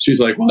she's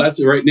like, well, that's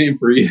the right name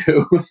for you.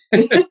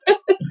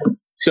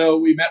 So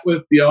we met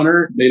with the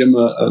owner, made him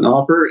an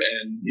offer,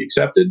 and he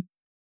accepted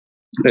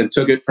and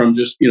took it from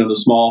just, the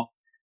small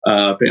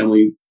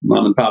family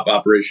mom and pop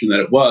operation that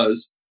it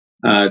was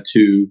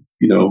to,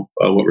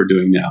 what we're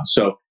doing now.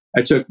 So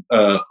I took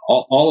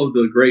all of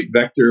the great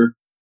Vector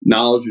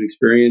knowledge and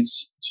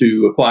experience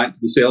to apply it to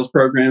the sales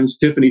programs.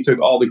 Tiffany took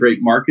all the great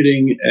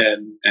marketing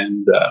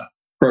and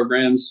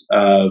programs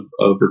of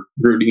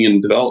recruiting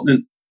and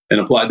development and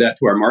applied that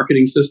to our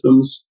marketing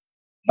systems.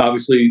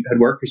 Obviously, had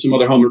worked for some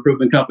other home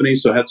improvement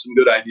companies, so had some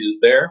good ideas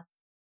there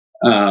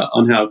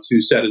on how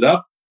to set it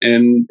up,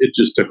 and it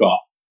just took off.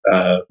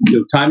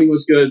 Timing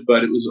was good,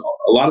 but it was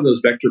a lot of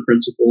those Vector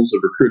principles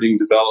of recruiting,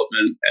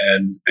 development,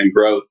 and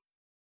growth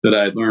that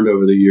I had learned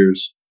over the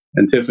years,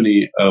 and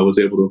Tiffany was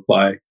able to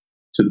apply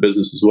to the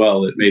business as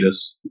well. It made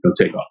us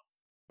take off.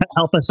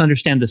 Help us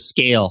understand the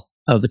scale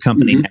of the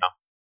company now.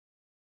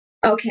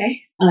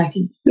 Okay, I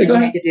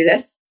could do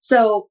this.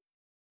 So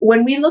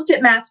when we looked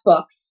at Matt's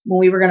books, when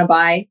we were going to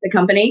buy the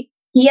company,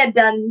 he had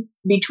done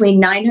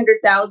between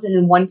 $900,000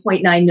 and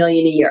 $1.9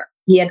 million a year.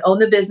 He had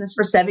owned the business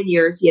for 7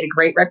 years. He had a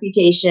great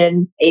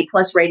reputation, A+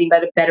 rating by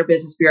the Better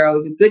Business Bureau. It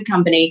was a good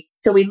company.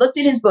 So we looked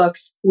at his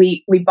books.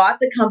 We bought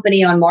the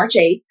company on March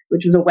 8th,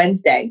 which was a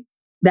Wednesday.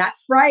 That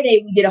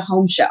Friday, we did a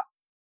home show.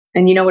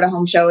 And you know what a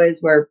home show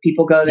is, where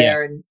people go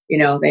there and,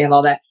 they have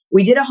all that.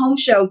 We did a home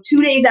show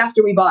 2 days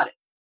after we bought it.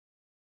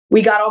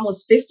 We got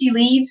almost 50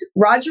 leads.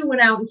 Roger went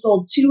out and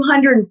sold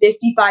 $255,000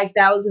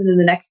 in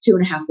the next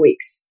 2.5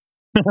 weeks.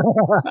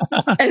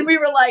 And we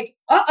were like,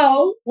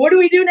 uh-oh, what do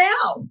we do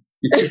now?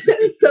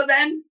 So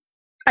then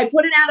I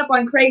put an ad up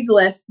on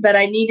Craigslist that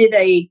I needed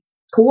a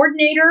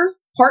coordinator,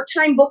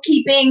 part-time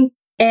bookkeeping,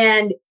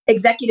 and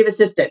executive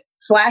assistant,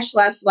 /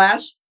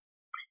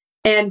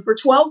 And for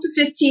 $12 to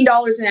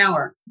 $15 an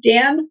hour,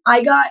 Dan,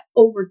 I got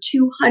over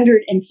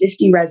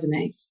 250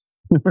 resumes.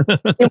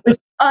 It was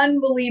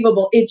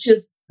unbelievable. It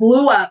just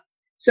blew up.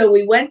 So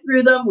we went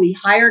through them. We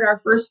hired our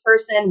first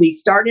person. We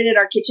started at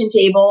our kitchen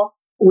table.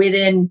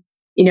 Within,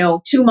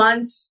 2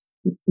 months,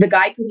 the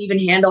guy couldn't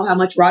even handle how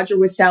much Roger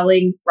was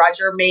selling.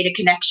 Roger made a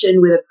connection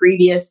with a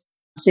previous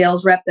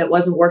sales rep that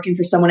wasn't working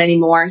for someone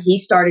anymore. He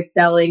started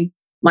selling.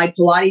 My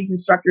Pilates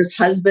instructor's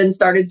husband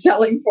started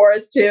selling for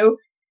us too.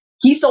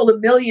 He sold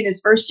 $1 million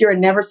his first year and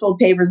never sold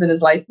pavers in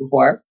his life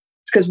before.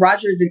 It's because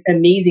Roger is an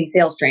amazing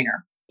sales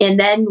trainer. And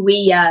then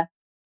we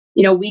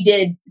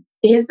did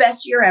his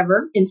best year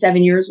ever in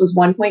 7 years was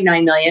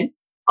 $1.9 million.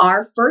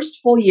 Our first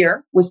full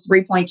year was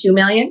 $3.2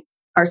 million.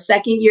 Our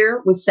second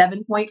year was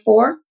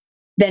 7.4.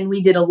 Then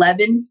we did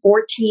 11,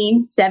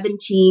 14,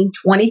 17,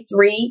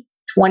 23,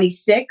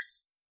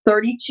 26,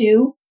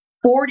 32,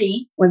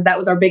 40 was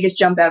our biggest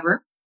jump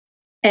ever.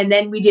 And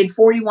then we did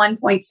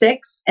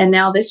 41.6. And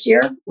now this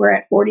year we're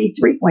at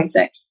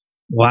 43.6.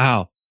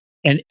 Wow.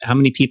 And how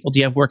many people do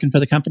you have working for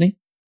the company?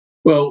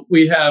 Well,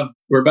 we're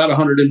about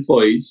 100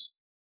 employees.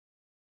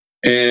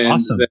 And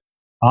Awesome.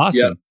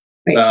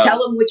 Yeah. Tell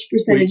them which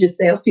percentage is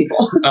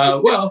salespeople.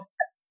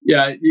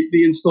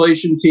 The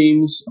installation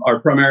teams are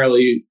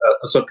primarily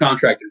a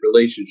subcontracted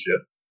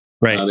relationship.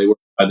 Right. They work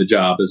by the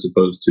job as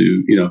opposed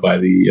to, by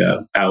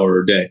the hour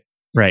or day.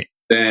 Right.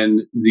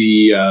 Then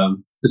the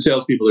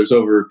salespeople, there's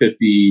over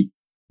 50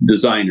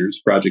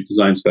 designers, project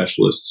design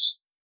specialists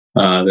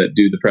that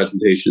do the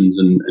presentations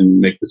and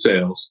make the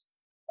sales.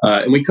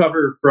 And we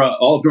cover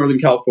all of Northern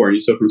California,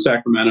 so from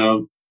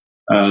Sacramento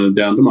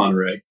down to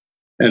Monterey.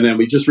 And then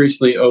we just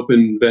recently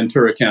opened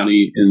Ventura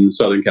County in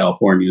Southern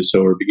California.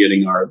 So we're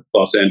beginning our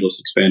Los Angeles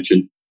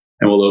expansion.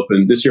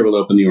 And this year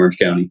we'll open the Orange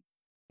County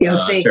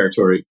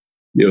territory,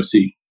 the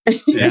OC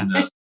in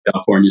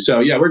California. So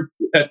we're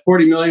at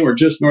 40 million. We're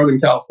just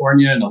Northern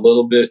California and a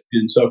little bit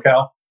in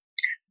SoCal.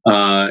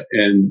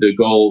 And the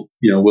goal,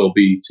 will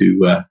be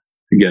to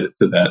get it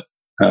to that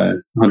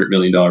 $100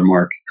 million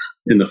mark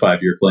in the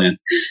 5-year plan.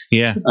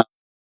 Yeah.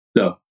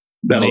 So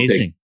that'll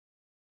amazing.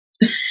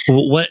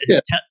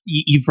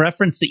 You've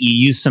referenced that you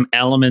use some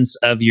elements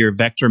of your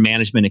vector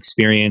management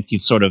experience.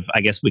 You've sort of,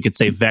 I guess we could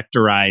say,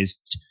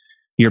 vectorized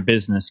your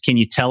business. Can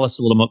you tell us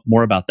a little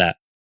more about that?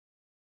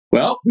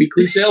 Well,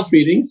 weekly sales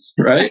meetings,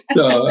 right?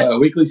 So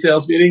weekly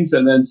sales meetings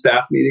and then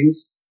staff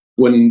meetings.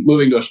 When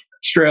moving to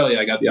Australia,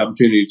 I got the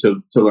opportunity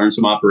to learn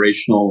some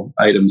operational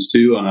items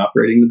too on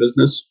operating the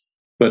business.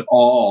 But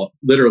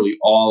literally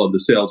all of the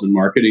sales and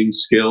marketing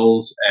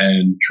skills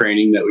and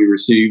training that we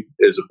receive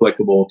is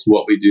applicable to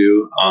what we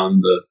do on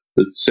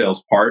the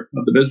sales part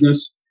of the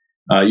business.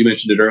 You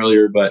mentioned it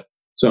earlier, but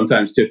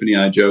sometimes Tiffany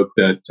and I joke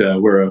that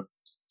we're a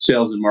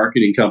sales and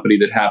marketing company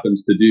that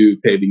happens to do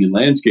paving and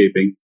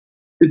landscaping.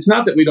 It's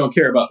not that we don't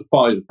care about the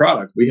quality of the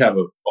product. We have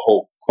a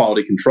whole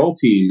quality control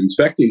team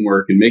inspecting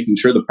work and making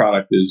sure the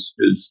product is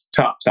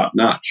top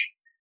notch.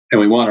 And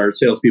we want our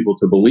salespeople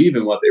to believe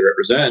in what they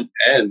represent,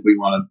 and we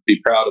want to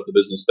be proud of the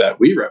business that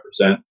we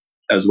represent,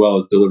 as well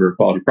as deliver a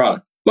quality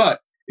product.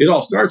 But it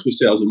all starts with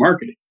sales and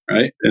marketing,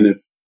 right? And if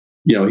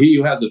he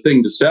who has a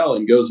thing to sell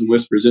and goes and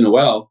whispers in a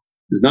well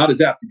is not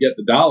as apt to get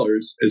the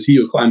dollars as he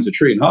who climbs a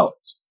tree and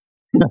hollers.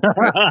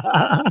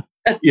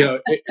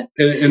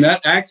 And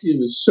that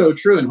axiom is so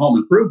true in home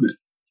improvement.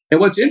 And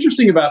what's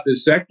interesting about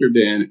this sector,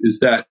 Dan, is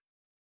that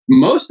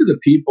most of the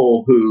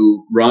people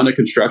who run a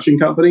construction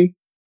company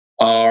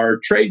are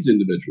trades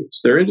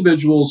individuals. They're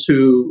individuals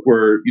who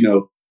were,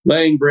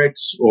 laying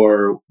bricks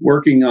or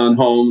working on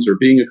homes or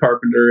being a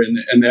carpenter,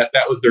 and that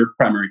was their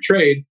primary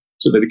trade.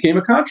 So they became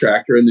a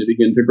contractor and they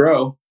begin to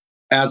grow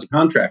as a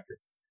contractor.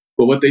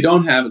 But what they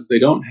don't have is they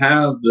don't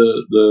have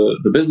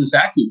the business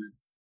acumen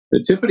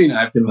that Tiffany and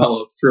I have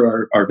developed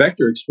through our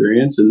Vector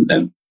experience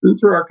and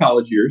through our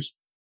college years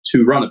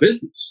to run a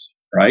business,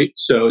 right?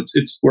 So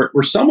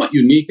we're somewhat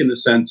unique in the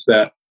sense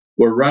that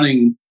we're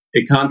running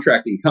a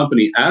contracting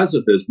company as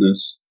a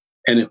business,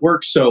 and it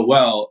works so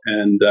well,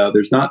 and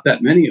there's not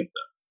that many of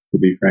them, to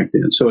be frank,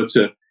 Dan. So it's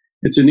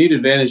a neat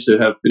advantage to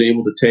have been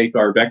able to take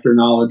our Vector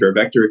knowledge, our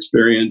Vector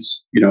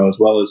experience, as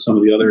well as some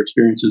of the other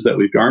experiences that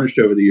we've garnished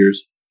over the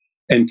years,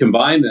 and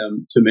combine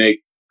them to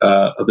make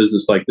a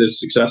business like this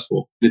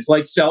successful. It's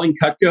like selling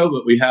Cutco,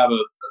 but we have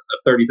a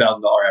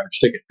 $30,000 average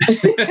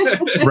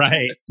ticket.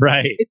 Right.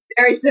 It's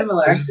very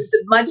similar, just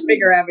a much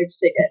bigger average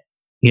ticket.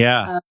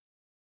 Yeah.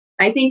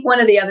 I think one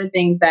of the other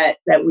things that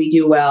we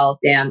do well,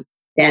 Dan,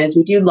 is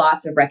we do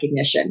lots of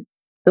recognition.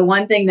 The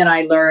one thing that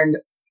I learned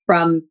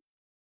from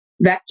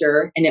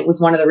Vector, and it was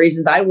one of the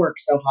reasons I worked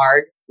so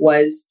hard,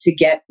 was to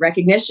get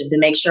recognition, to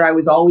make sure I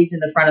was always in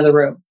the front of the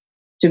room,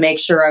 to make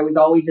sure I was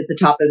always at the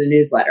top of the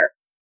newsletter.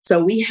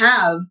 So we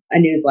have a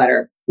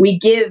newsletter. We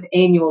give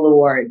annual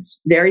awards,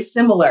 very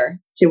similar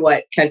to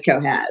what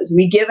Cutco has.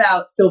 We give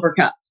out silver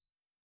cups.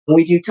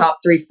 We do top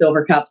 3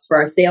 silver cups for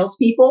our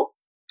salespeople,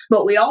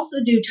 but we also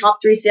do top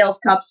 3 sales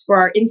cups for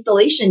our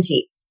installation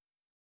teams,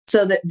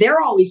 so that they're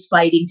always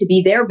fighting to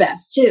be their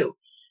best too.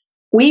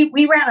 We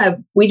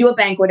do a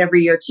banquet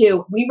every year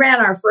too. We ran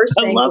our first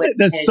banquet. I love it.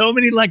 There's so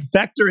many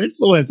Vector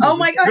influences. Oh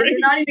my God, you're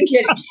not even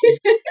kidding.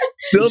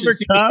 Silver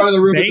cup, part of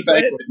the room at the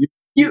banquet.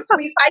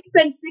 I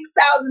spent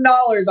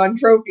 $6,000 on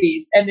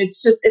trophies, and it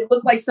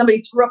looked like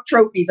somebody threw up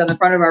trophies on the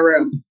front of our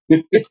room.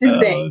 It's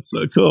insane. That's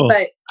so cool.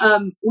 But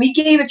we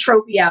gave a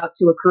trophy out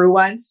to a crew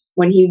once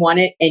when he won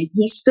it, and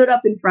he stood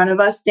up in front of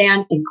us,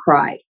 Dan, and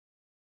cried.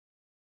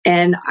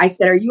 And I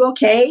said, "Are you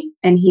okay?"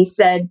 And he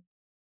said,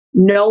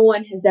 "No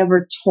one has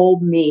ever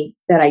told me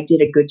that I did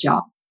a good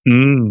job.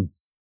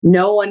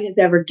 No one has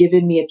ever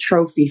given me a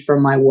trophy for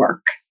my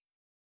work."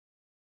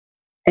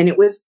 And it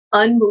was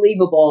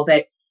unbelievable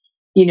that,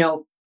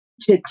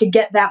 to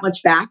get that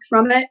much back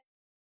from it.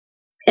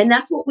 And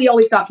that's what we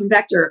always got from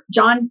Vector.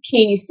 John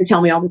Kane used to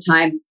tell me all the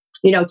time,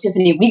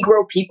 "Tiffany, we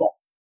grow people."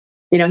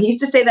 He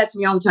used to say that to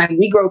me all the time.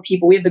 "We grow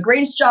people. We have the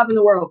greatest job in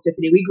the world,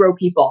 Tiffany. We grow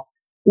people."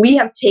 We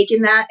have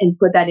taken that and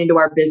put that into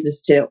our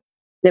business too,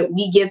 that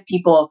we give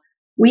people.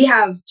 We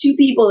have 2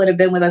 people that have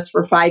been with us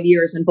for 5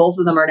 years, and both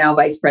of them are now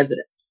vice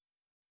presidents.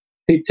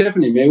 Hey,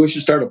 Tiffany, maybe we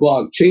should start a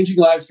blog, Changing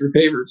Lives Through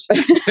Pavers.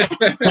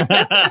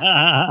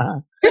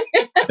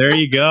 There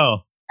you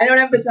go. I don't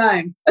have the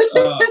time.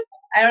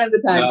 I don't have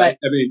the time. But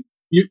I mean,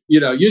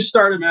 you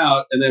start them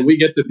out, and then we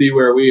get to be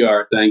where we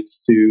are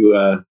thanks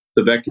to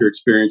the Vector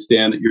experience,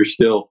 Dan, that you're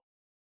still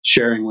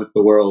sharing with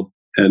the world.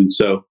 And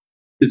so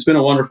it's been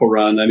a wonderful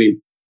run. I mean,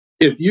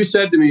 if you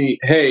said to me,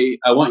 "Hey,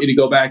 I want you to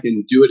go back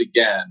and do it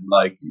again,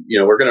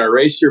 we're going to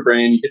erase your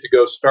brain, you get to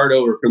go start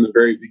over from the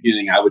very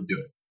beginning," I would do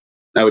it.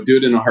 I would do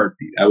it in a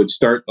heartbeat. I would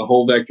start the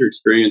whole Vector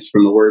experience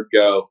from the word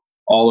go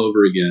all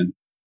over again,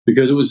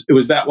 because it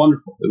was that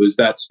wonderful. It was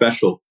that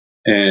special,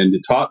 and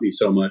it taught me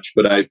so much.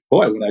 But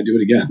would I do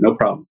it again? No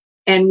problem.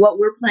 And what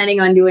we're planning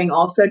on doing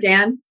also,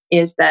 Dan,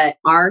 is that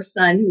our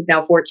son, who's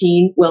now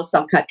 14, will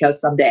sell Cutco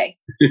someday.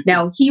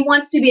 Now, he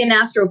wants to be an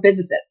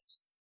astrophysicist.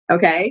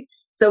 Okay.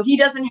 So he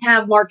doesn't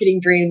have marketing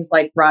dreams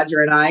like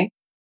Roger and I,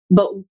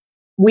 but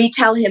we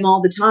tell him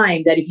all the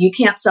time that if you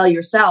can't sell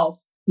yourself,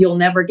 you'll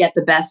never get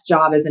the best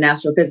job as an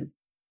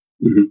astrophysicist.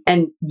 Mm-hmm.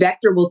 And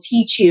Vector will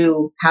teach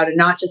you how to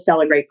not just sell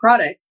a great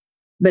product,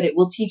 but it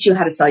will teach you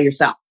how to sell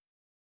yourself.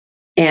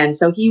 And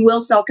so he will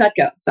sell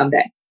Cutco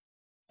someday.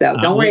 So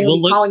don't worry,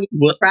 he'll be calling you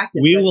for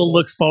practice. We will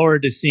look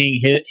forward to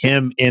seeing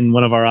him in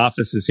one of our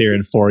offices here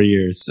in 4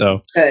 years.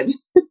 So good.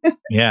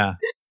 Yeah.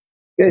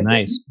 Good.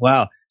 Nice.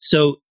 Wow.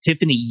 So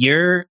Tiffany,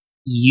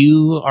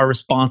 you are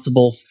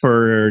responsible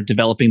for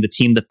developing the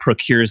team that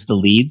procures the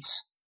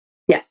leads.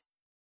 Yes.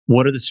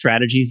 What are the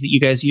strategies that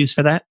you guys use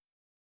for that?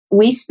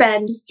 We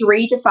spend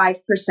 3 to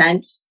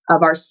 5%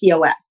 of our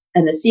COS,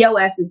 and the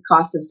COS is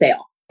cost of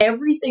sale.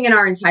 Everything in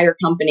our entire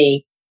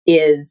company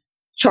is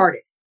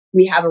charted.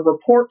 We have a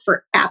report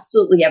for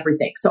absolutely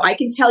everything. So I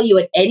can tell you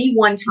at any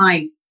one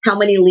time how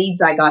many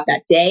leads I got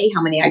that day,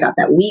 how many I got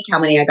that week, how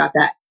many I got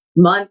that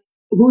month,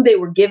 who they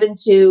were given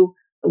to,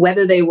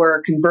 whether they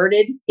were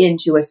converted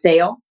into a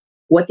sale,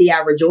 what the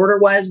average order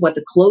was, what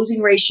the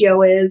closing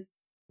ratio is.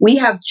 we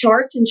have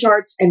charts and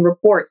charts and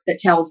reports that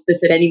tell us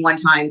this at any one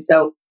time.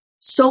 So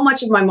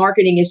much of my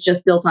marketing is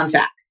just built on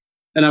facts.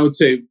 And I would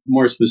say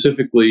more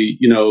specifically,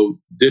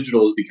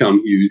 digital has become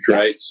huge,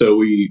 right? Yes.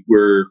 So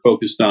we're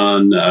focused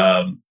on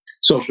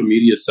social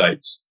media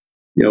sites.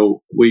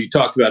 We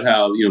talked about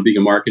how, being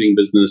a marketing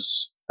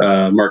business,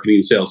 marketing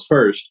and sales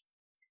first,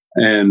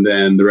 and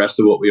then the rest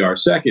of what we are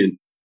second.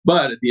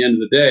 But at the end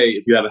of the day,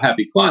 if you have a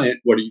happy client,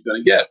 what are you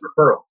going to get?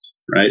 Referrals,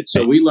 right?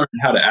 So we learned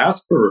how to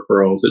ask for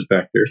referrals at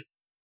Vector,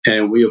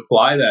 and we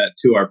apply that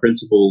to our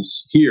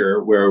principals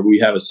here, where we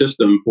have a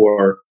system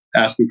for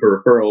asking for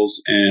referrals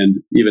and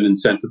even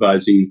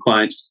incentivizing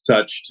clients to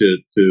touch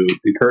to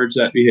encourage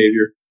that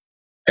behavior.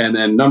 And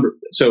then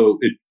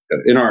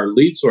in our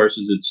lead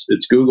sources,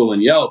 it's Google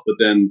and Yelp, but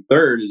then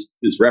third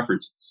is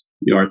references,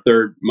 our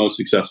third most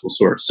successful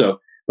source. So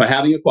by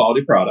having a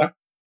quality product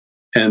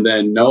and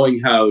then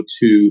knowing how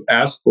to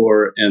ask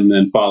for and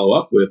then follow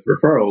up with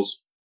referrals,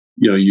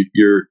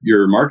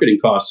 your marketing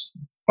costs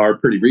are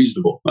pretty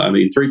reasonable. I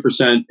mean,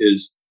 3%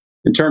 is,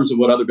 in terms of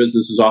what other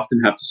businesses often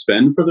have to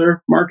spend for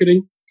their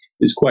marketing,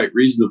 is quite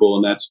reasonable.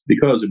 And that's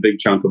because a big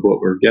chunk of what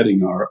we're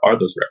getting are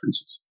those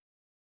references.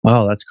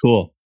 Oh, that's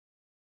cool.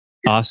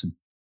 Awesome.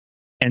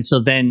 And so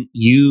then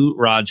you,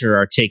 Roger,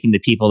 are taking the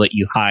people that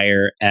you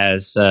hire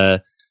as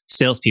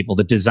salespeople,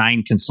 the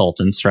design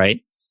consultants,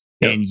 right?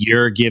 Yep. And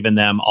you're giving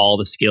them all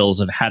the skills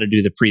of how to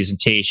do the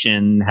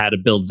presentation, how to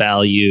build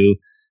value,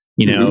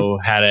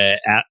 how to,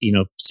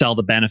 sell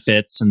the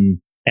benefits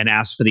and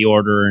ask for the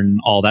order and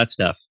all that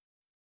stuff.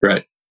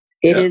 Right.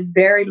 It is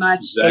very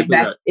much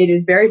it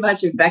is very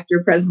much a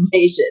Vector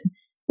presentation.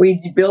 We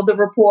build the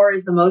rapport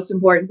is the most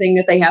important thing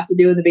that they have to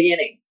do in the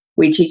beginning.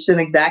 We teach them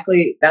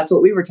exactly, that's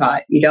what we were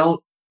taught. You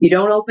don't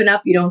open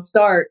up, you don't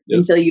start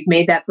until you've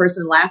made that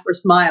person laugh or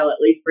smile at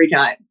least 3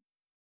 times.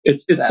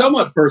 It's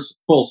somewhat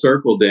full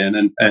circle, Dan,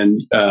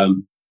 and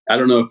I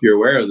don't know if you're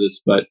aware of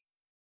this, but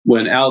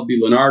when Al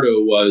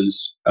DiLeonardo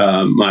was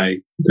my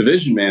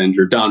division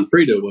manager, Don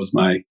Frieda was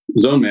my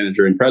zone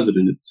manager and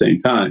president at the same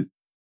time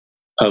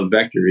of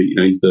Vector.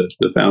 He's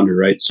the founder,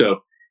 right? So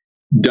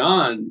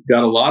Don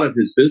got a lot of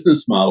his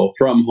business model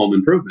from home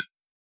improvement.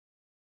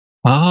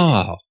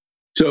 Oh.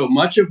 So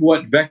much of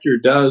what Vector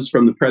does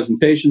from the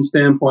presentation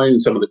standpoint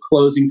and some of the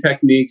closing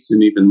techniques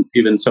and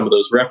even some of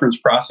those reference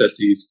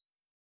processes,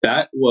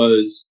 that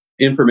was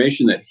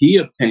information that he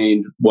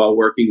obtained while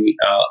working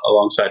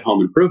alongside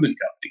home improvement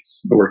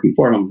companies, or working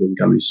for home improvement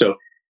companies. So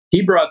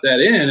he brought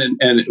that in.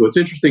 And what's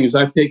interesting is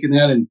I've taken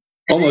that and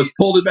almost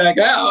pulled it back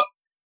out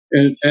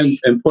and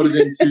put it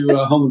into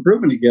home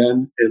improvement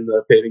again in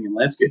the paving and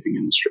landscaping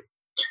industry.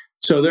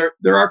 So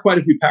there are quite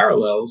a few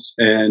parallels.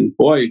 And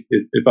boy,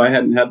 if I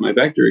hadn't had my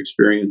Vector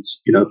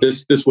experience,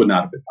 this would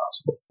not have been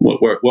possible.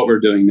 What we're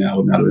doing now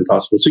would not have been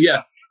possible. So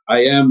yeah, I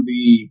am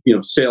the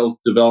sales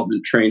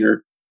development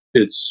trainer.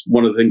 It's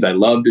one of the things I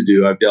love to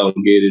do. I've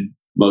delegated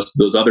most of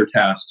those other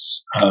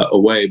tasks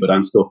away, but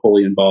I'm still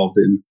fully involved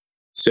in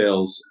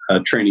sales,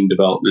 training,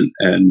 development,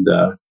 and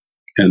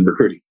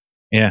recruiting.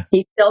 Yeah,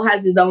 he still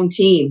has his own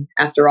team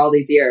after all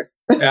these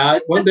years. Yeah,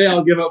 one day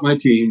I'll give up my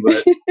team,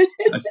 but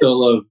I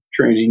still love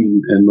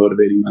training and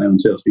motivating my own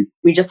salespeople.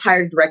 We just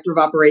hired a director of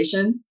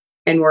operations,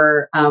 and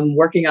we're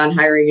working on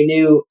hiring a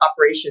new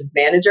operations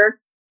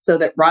manager so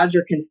that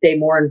Roger can stay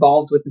more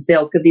involved with the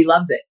sales because he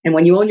loves it. And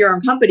when you own your own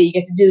company, you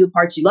get to do the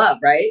parts you love,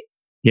 right?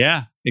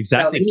 Yeah,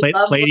 exactly. So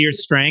play to your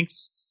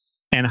strengths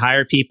and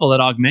hire people that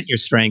augment your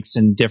strengths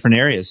in different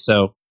areas.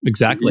 So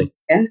exactly.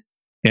 Mm-hmm.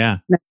 Yeah.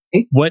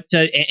 What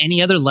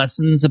any other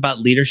lessons about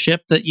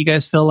leadership that you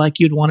guys feel like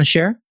you'd want to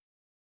share?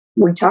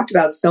 We talked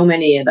about so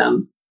many of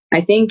them.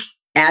 I think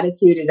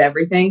attitude is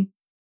everything.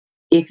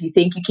 If you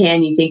think you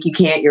can, you think you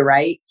can't, you're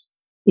right.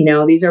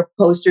 These are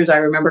posters I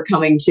remember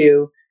coming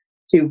to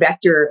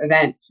Vector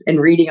events and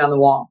reading on the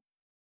wall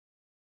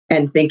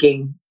and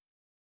thinking,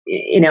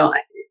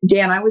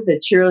 Dan, I was a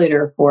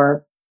cheerleader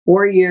for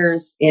 4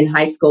 years in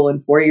high school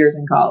and 4 years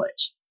in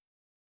college,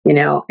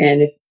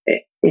 and if,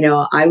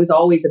 I was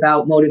always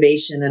about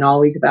motivation and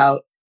always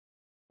about,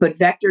 but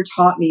Vector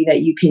taught me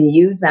that you can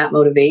use that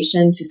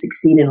motivation to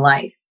succeed in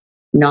life,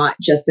 not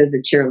just as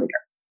a cheerleader.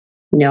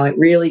 It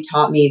really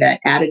taught me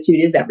that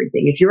attitude is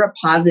everything. If you're a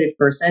positive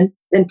person,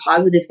 then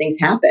positive things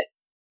happen.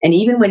 And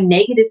even when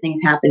negative things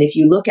happen, if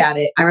you look at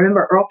it, I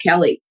remember Earl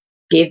Kelly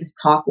gave this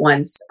talk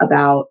once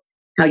about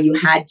how you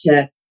had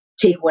to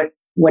take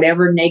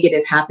whatever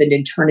negative happened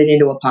and turn it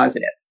into a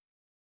positive.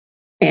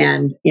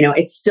 And,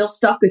 it's still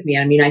stuck with me.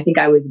 I mean, I think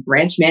I was a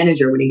branch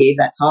manager when he gave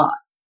that talk.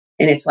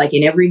 And it's like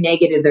in every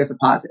negative, there's a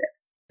positive,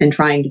 and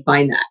trying to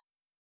find that,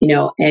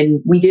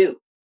 and we do.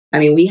 I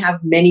mean, we have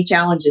many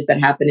challenges that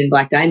happen in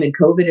Black Diamond.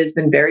 COVID has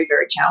been very,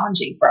 very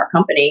challenging for our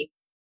company,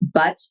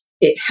 but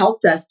it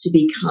helped us to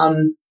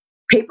become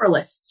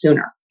paperless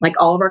sooner. Like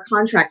all of our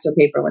contracts are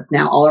paperless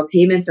now. All our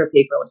payments are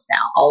paperless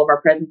now. All of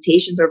our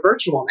presentations are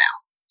virtual now.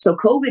 So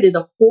COVID is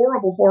a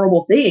horrible,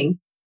 horrible thing,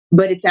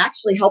 but it's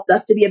actually helped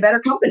us to be a better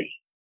company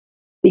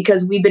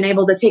because we've been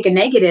able to take a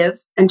negative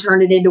and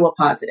turn it into a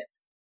positive.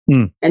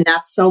 And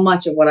that's so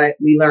much of what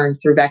we learned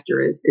through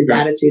Vector is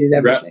attitude is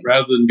everything.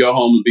 Rather than go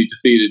home and be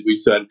defeated, we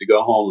decided to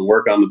go home and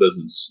work on the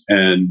business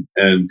and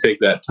take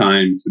that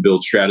time to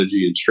build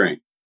strategy and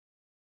strength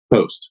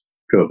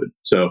post-COVID.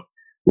 So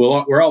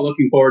we're all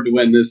looking forward to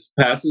when this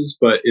passes.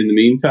 But in the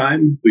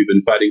meantime, we've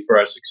been fighting for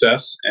our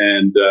success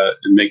and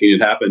making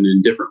it happen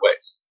in different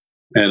ways.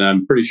 And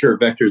I'm pretty sure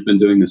Vector's been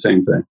doing the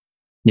same thing.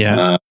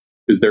 Yeah.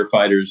 Because they're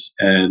fighters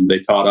and they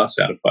taught us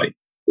how to fight.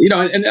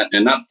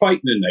 And not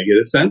fight in a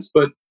negative sense,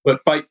 but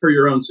fight for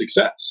your own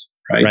success,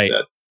 right? Right.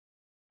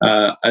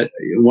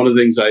 One of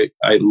the things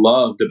I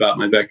loved about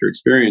my Vector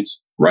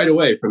experience right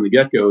away from the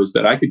get-go is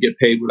that I could get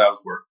paid what I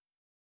was worth.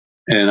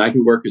 And I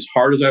could work as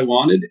hard as I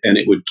wanted, and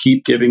it would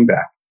keep giving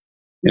back.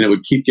 And it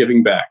would keep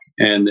giving back.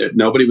 And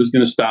nobody was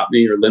going to stop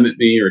me or limit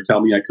me or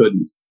tell me I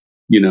couldn't.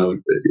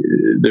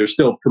 There's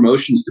still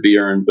promotions to be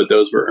earned, but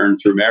those were earned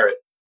through merit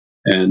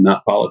and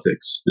not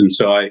politics. And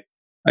so I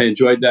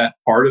enjoyed that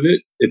part of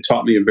it. It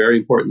taught me a very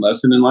important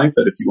lesson in life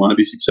that if you want to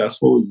be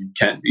successful, you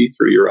can be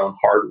through your own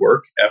hard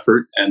work,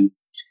 effort. And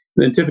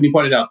then Tiffany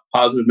pointed out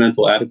positive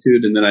mental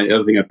attitude. And then the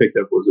other thing I picked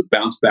up was a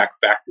bounce back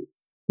factor,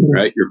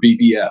 right? Your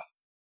BBF.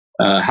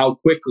 How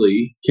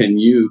quickly can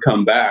you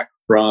come back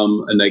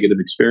from a negative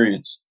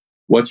experience?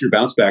 What's your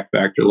bounce back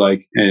factor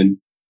like? And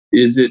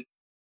is it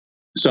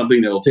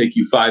something that will take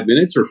you 5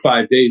 minutes or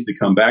 5 days to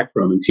come back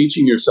from? And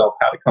teaching yourself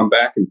how to come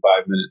back in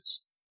 5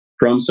 minutes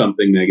from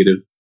something negative.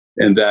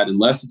 And that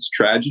unless it's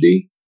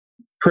tragedy,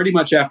 pretty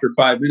much after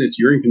 5 minutes,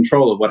 you're in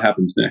control of what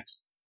happens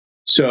next.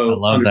 So I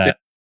love that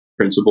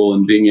principle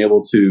and being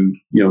able to,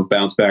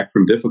 bounce back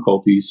from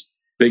difficulties,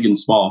 big and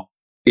small,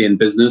 in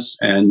business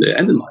and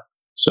in life.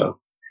 So,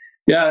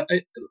 yeah,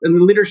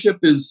 and leadership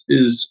is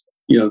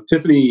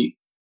Tiffany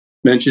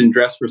mentioned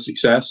dress for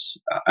success.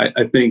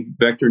 I think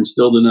Vector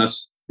instilled in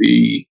us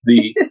the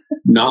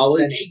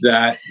knowledge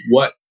that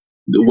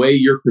the way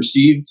you're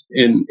perceived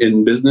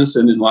in business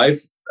and in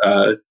life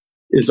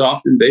is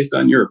often based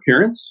on your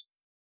appearance.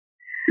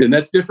 And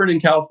that's different in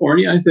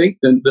California, I think,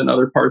 than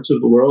other parts of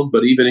the world.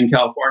 But even in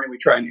California, we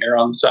try and err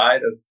on the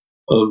side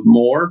of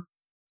more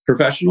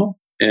professional.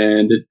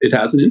 And it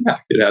has an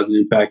impact. It has an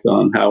impact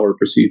on how we're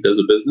perceived as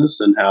a business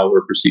and how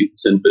we're perceived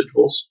as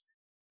individuals.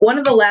 One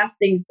of the last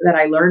things that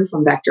I learned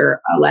from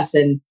Vector, a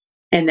lesson,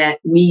 and that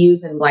we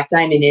use in Black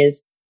Diamond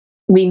is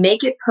we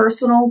make it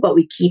personal, but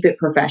we keep it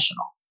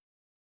professional.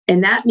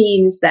 And that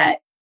means that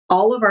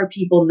all of our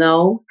people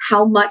know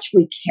how much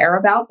we care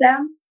about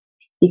them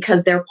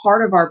because they're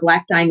part of our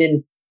Black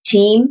Diamond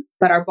team,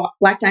 but our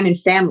Black Diamond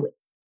family.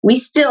 We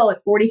still,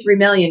 at 43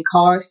 million,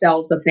 call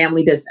ourselves a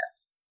family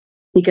business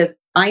because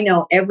I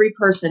know every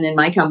person in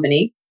my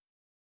company.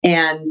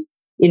 And,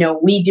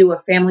 we do a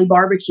family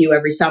barbecue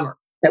every summer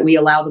that we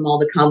allow them all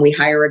to come. We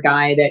hire a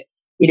guy that,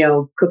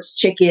 cooks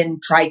chicken,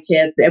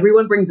 tri-tip.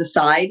 Everyone brings a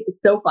side.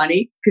 It's so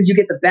funny because you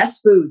get the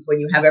best foods when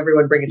you have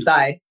everyone bring a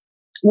side.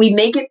 We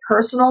make it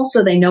personal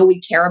so they know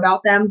we care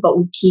about them, but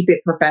we keep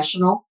it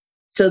professional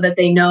so that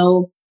they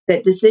know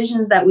that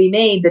decisions that we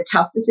made, the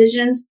tough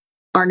decisions,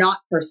 are not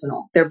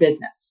personal. They're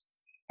business.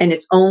 And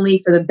it's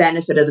only for the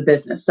benefit of the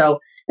business. So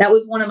that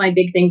was one of my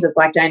big things with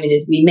Black Diamond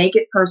is we make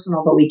it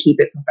personal, but we keep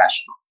it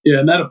professional. Yeah,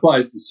 and that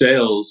applies to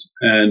sales,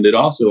 and it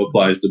also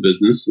applies to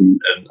business and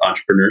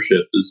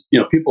entrepreneurship. Is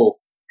people,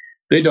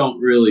 they don't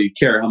really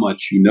care how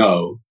much you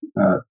know.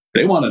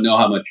 They want to know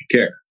how much you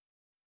care,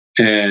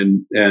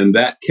 and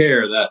that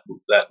care,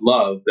 that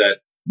love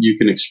that you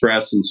can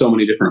express in so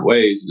many different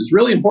ways is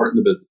really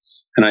important to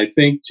business. And I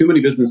think too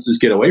many businesses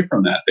get away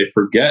from that. They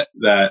forget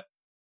that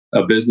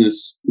a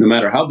business, no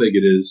matter how big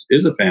it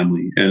is a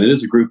family, and it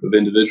is a group of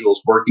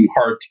individuals working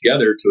hard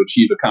together to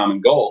achieve a common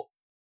goal.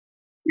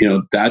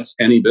 That's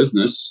any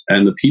business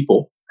and the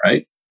people,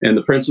 right? And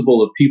the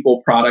principle of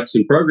people, products,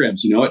 and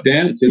programs. You know what,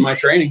 Dan? It's in my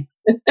training.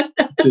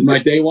 It's in my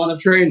day one of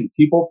training.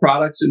 People,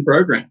 products, and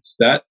programs.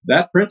 That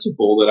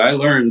principle that I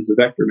learned as a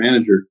Vector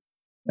manager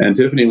and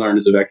Tiffany learned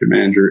as a Vector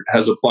manager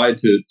has applied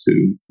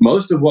to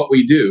most of what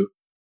we do.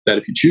 That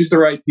if you choose the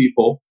right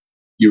people,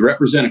 you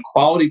represent a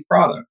quality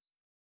product,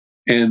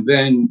 and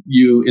then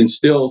you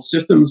instill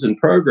systems and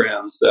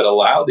programs that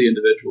allow the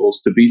individuals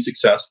to be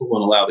successful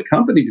and allow the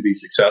company to be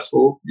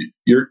successful,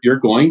 you're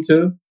going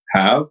to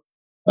have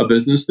a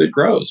business that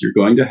grows. You're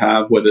going to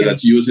have, whether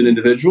that's you as an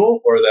individual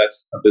or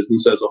that's a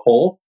business as a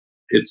whole,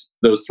 it's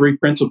those three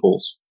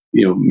principles,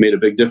 made a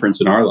big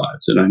difference in our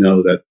lives. And I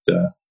know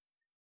that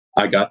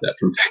I got that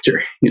from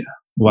Vector.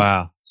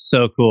 Wow.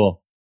 So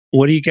cool.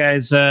 What are you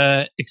guys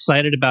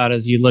excited about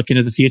as you look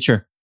into the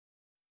future?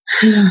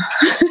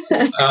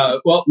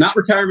 Well, not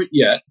retirement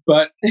yet,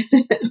 but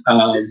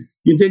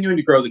continuing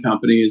to grow the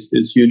company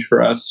is huge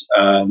for us.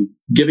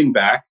 Giving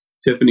back.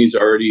 Tiffany's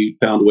already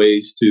found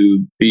ways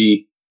to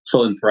be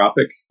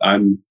philanthropic.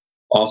 I'm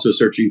also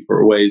searching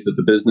for ways that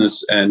the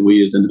business and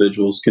we as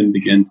individuals can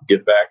begin to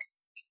give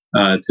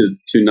back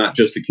to not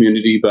just the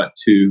community, but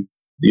to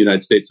the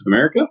United States of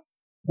America.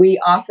 We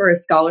offer a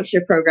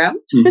scholarship program.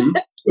 Mm-hmm.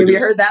 Have you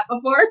heard that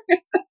before?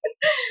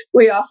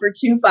 We offer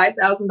 2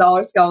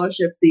 $5,000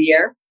 scholarships a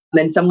year.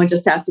 And someone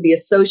just has to be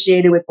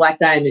associated with Black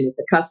Diamond. It's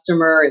a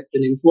customer, it's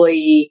an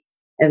employee.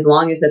 As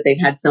long as that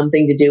they've had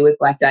something to do with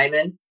Black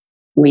Diamond,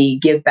 we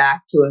give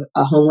back to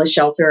a homeless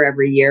shelter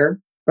every year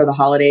for the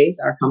holidays.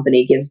 Our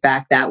company gives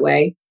back that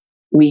way.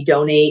 We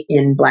donate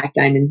in Black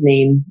Diamond's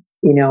name,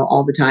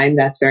 all the time.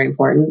 That's very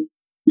important.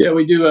 Yeah,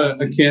 we do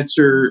a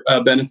cancer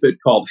benefit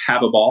called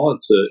Have a Ball.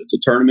 It's a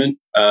tournament,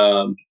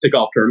 a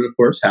golf tournament, of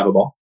course, Have a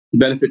Ball. To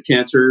benefit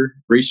cancer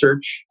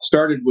research.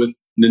 Started with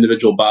an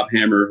individual, Bob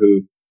Hammer,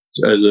 who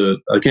is a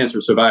cancer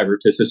survivor,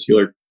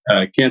 testicular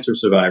cancer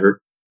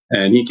survivor.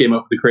 And he came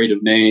up with the creative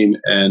name,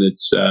 and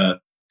it's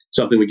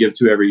something we give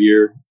to every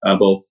year,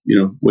 both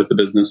with the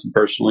business and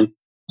personally.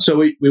 So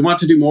we want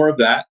to do more of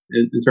that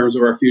in terms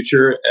of our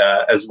future,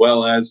 as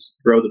well as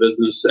grow the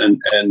business and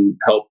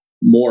help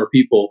more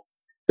people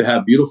to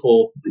have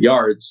beautiful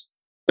yards,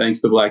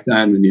 thanks to Black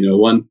Diamond.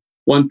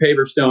 One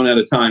paver stone at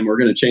a time. We're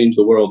going to change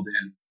the world,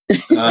 Dan.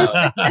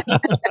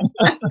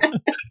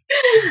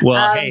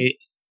 Well, hey,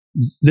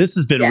 this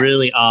has been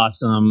really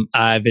awesome.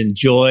 I've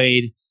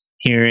enjoyed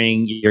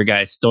hearing your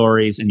guys'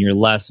 stories and your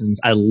lessons.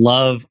 I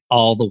love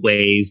all the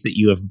ways that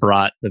you have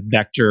brought the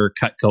Vector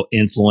Cutco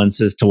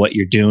influences to what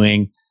you're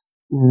doing.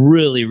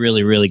 Really,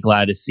 really, really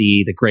glad to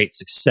see the great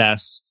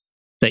success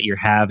that you're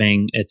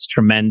having. It's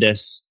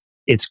tremendous.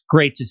 It's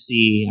great to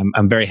see.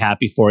 I'm very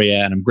happy for you,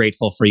 and I'm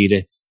grateful for you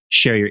to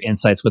share your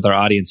insights with our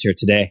audience here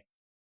today.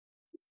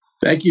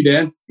 Thank you,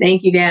 Dan.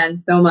 Thank you, Dan,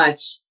 so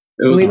much.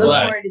 We look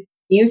forward to seeing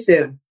you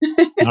soon.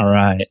 All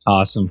right.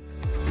 Awesome.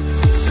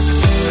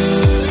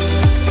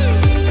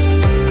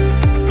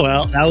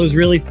 Well, that was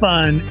really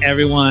fun,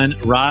 everyone.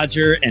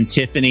 Roger and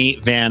Tiffany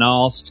Van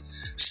Alst.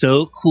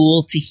 So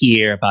cool to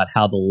hear about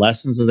how the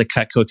lessons of the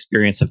Cutco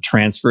experience have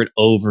transferred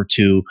over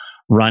to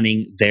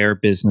running their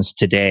business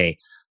today,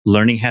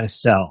 learning how to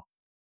sell,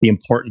 the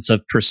importance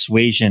of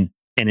persuasion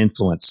and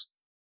influence,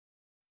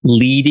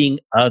 leading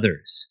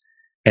others,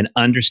 and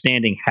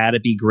understanding how to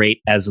be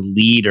great as a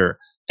leader,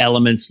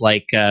 elements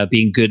like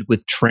being good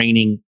with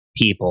training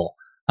people,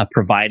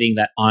 providing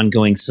that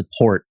ongoing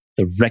support,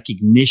 the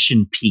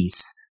recognition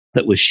piece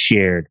that was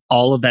shared.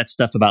 All of that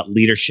stuff about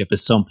leadership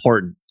is so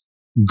important.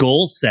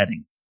 Goal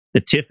setting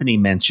that Tiffany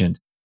mentioned,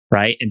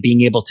 right? And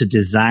being able to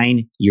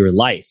design your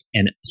life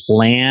and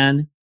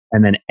plan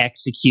and then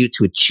execute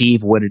to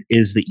achieve what it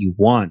is that you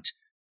want.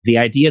 The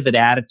idea that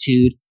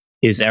attitude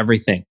is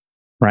everything,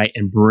 right?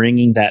 And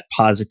bringing that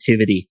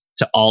positivity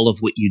to all of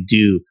what you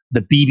do.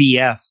 The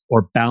BBF,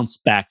 or bounce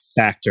back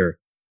factor,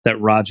 that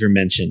Roger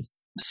mentioned.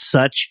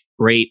 Such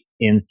great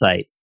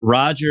insight.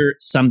 Roger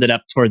summed it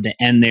up toward the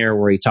end there,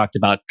 where he talked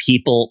about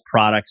people,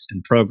 products,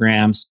 and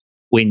programs.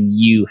 When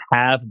you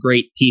have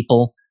great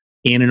people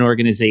in an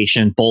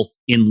organization, both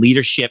in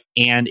leadership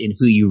and in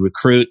who you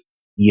recruit,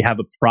 you have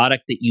a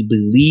product that you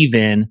believe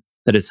in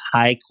that is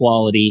high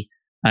quality,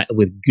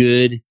 with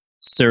good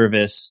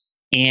service,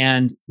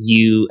 and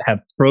you have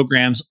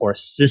programs or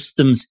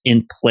systems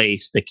in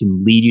place that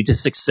can lead you to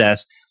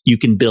success, you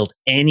can build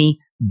any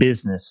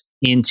business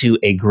into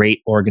a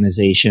great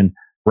organization.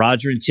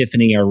 Roger and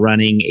Tiffany are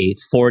running a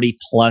 $40+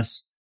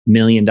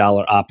 million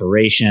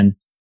operation.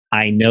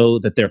 I know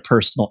that their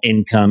personal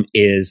income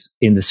is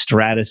in the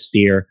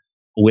stratosphere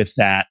with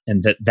that,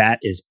 and that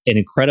is an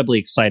incredibly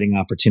exciting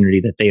opportunity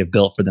that they have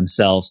built for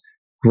themselves.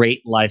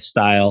 Great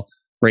lifestyle,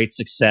 great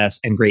success,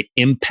 and great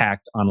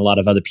impact on a lot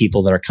of other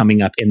people that are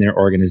coming up in their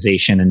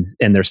organization,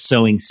 and they're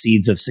sowing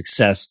seeds of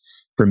success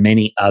for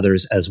many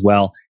others as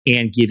well,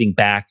 and giving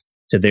back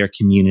to their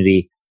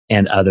community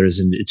and others.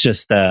 And it's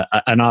just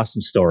an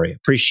awesome story.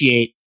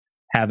 Appreciate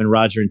having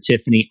Roger and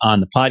Tiffany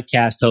on the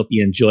podcast. Hope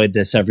you enjoyed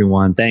this,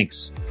 everyone.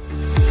 Thanks.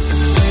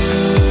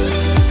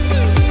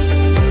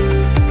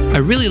 I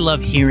really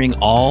love hearing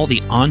all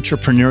the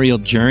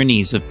entrepreneurial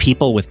journeys of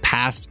people with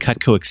past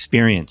Cutco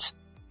experience.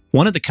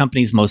 One of the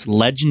company's most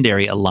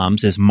legendary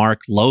alums is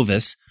Mark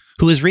Lovis,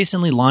 who has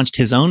recently launched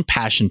his own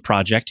passion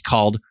project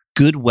called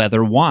Good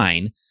Weather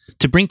Wine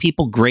to bring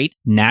people great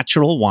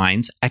natural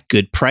wines at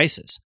good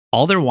prices.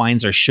 All their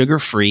wines are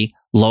sugar-free,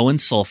 low in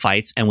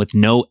sulfites, and with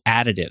no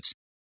additives.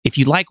 If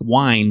you like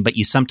wine, but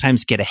you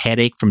sometimes get a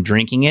headache from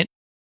drinking it,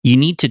 you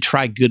need to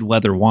try Good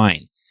Weather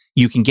Wine.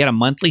 You can get a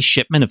monthly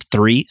shipment of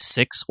 3,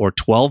 6, or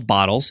 12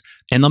 bottles,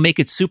 and they'll make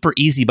it super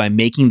easy by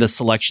making the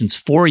selections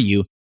for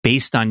you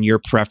based on your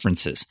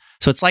preferences.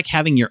 So it's like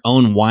having your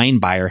own wine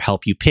buyer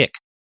help you pick.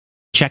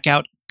 Check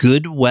out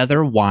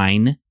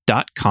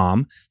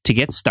goodweatherwine.com to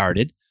get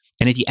started.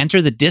 And if you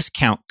enter the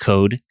discount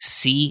code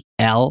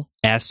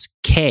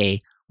CLSK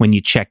when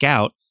you check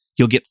out,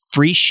 you'll get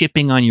free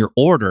shipping on your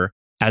order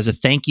as a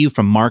thank you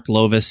from Mark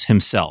Lovis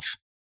himself.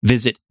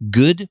 Visit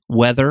Good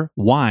Weather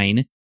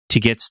Wine to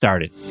get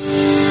started.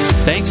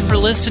 Thanks for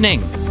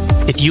listening.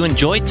 If you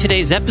enjoyed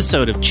today's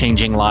episode of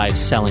Changing Lives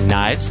Selling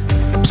Knives,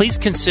 please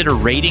consider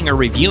rating or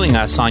reviewing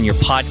us on your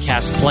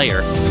podcast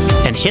player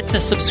and hit the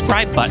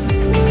subscribe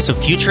button so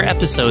future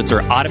episodes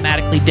are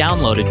automatically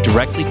downloaded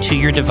directly to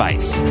your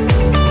device.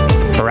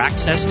 For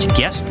access to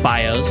guest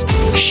bios,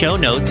 show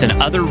notes, and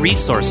other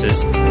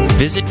resources,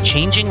 visit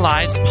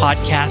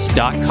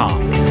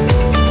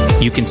changinglivespodcast.com.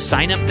 You can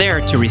sign up there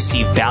to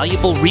receive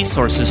valuable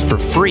resources for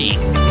free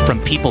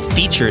from people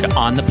featured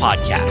on the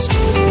podcast.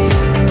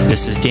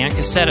 This is Dan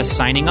Cassetta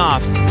signing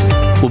off.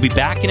 We'll be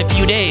back in a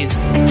few days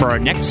for our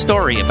next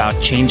story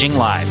about changing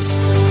lives.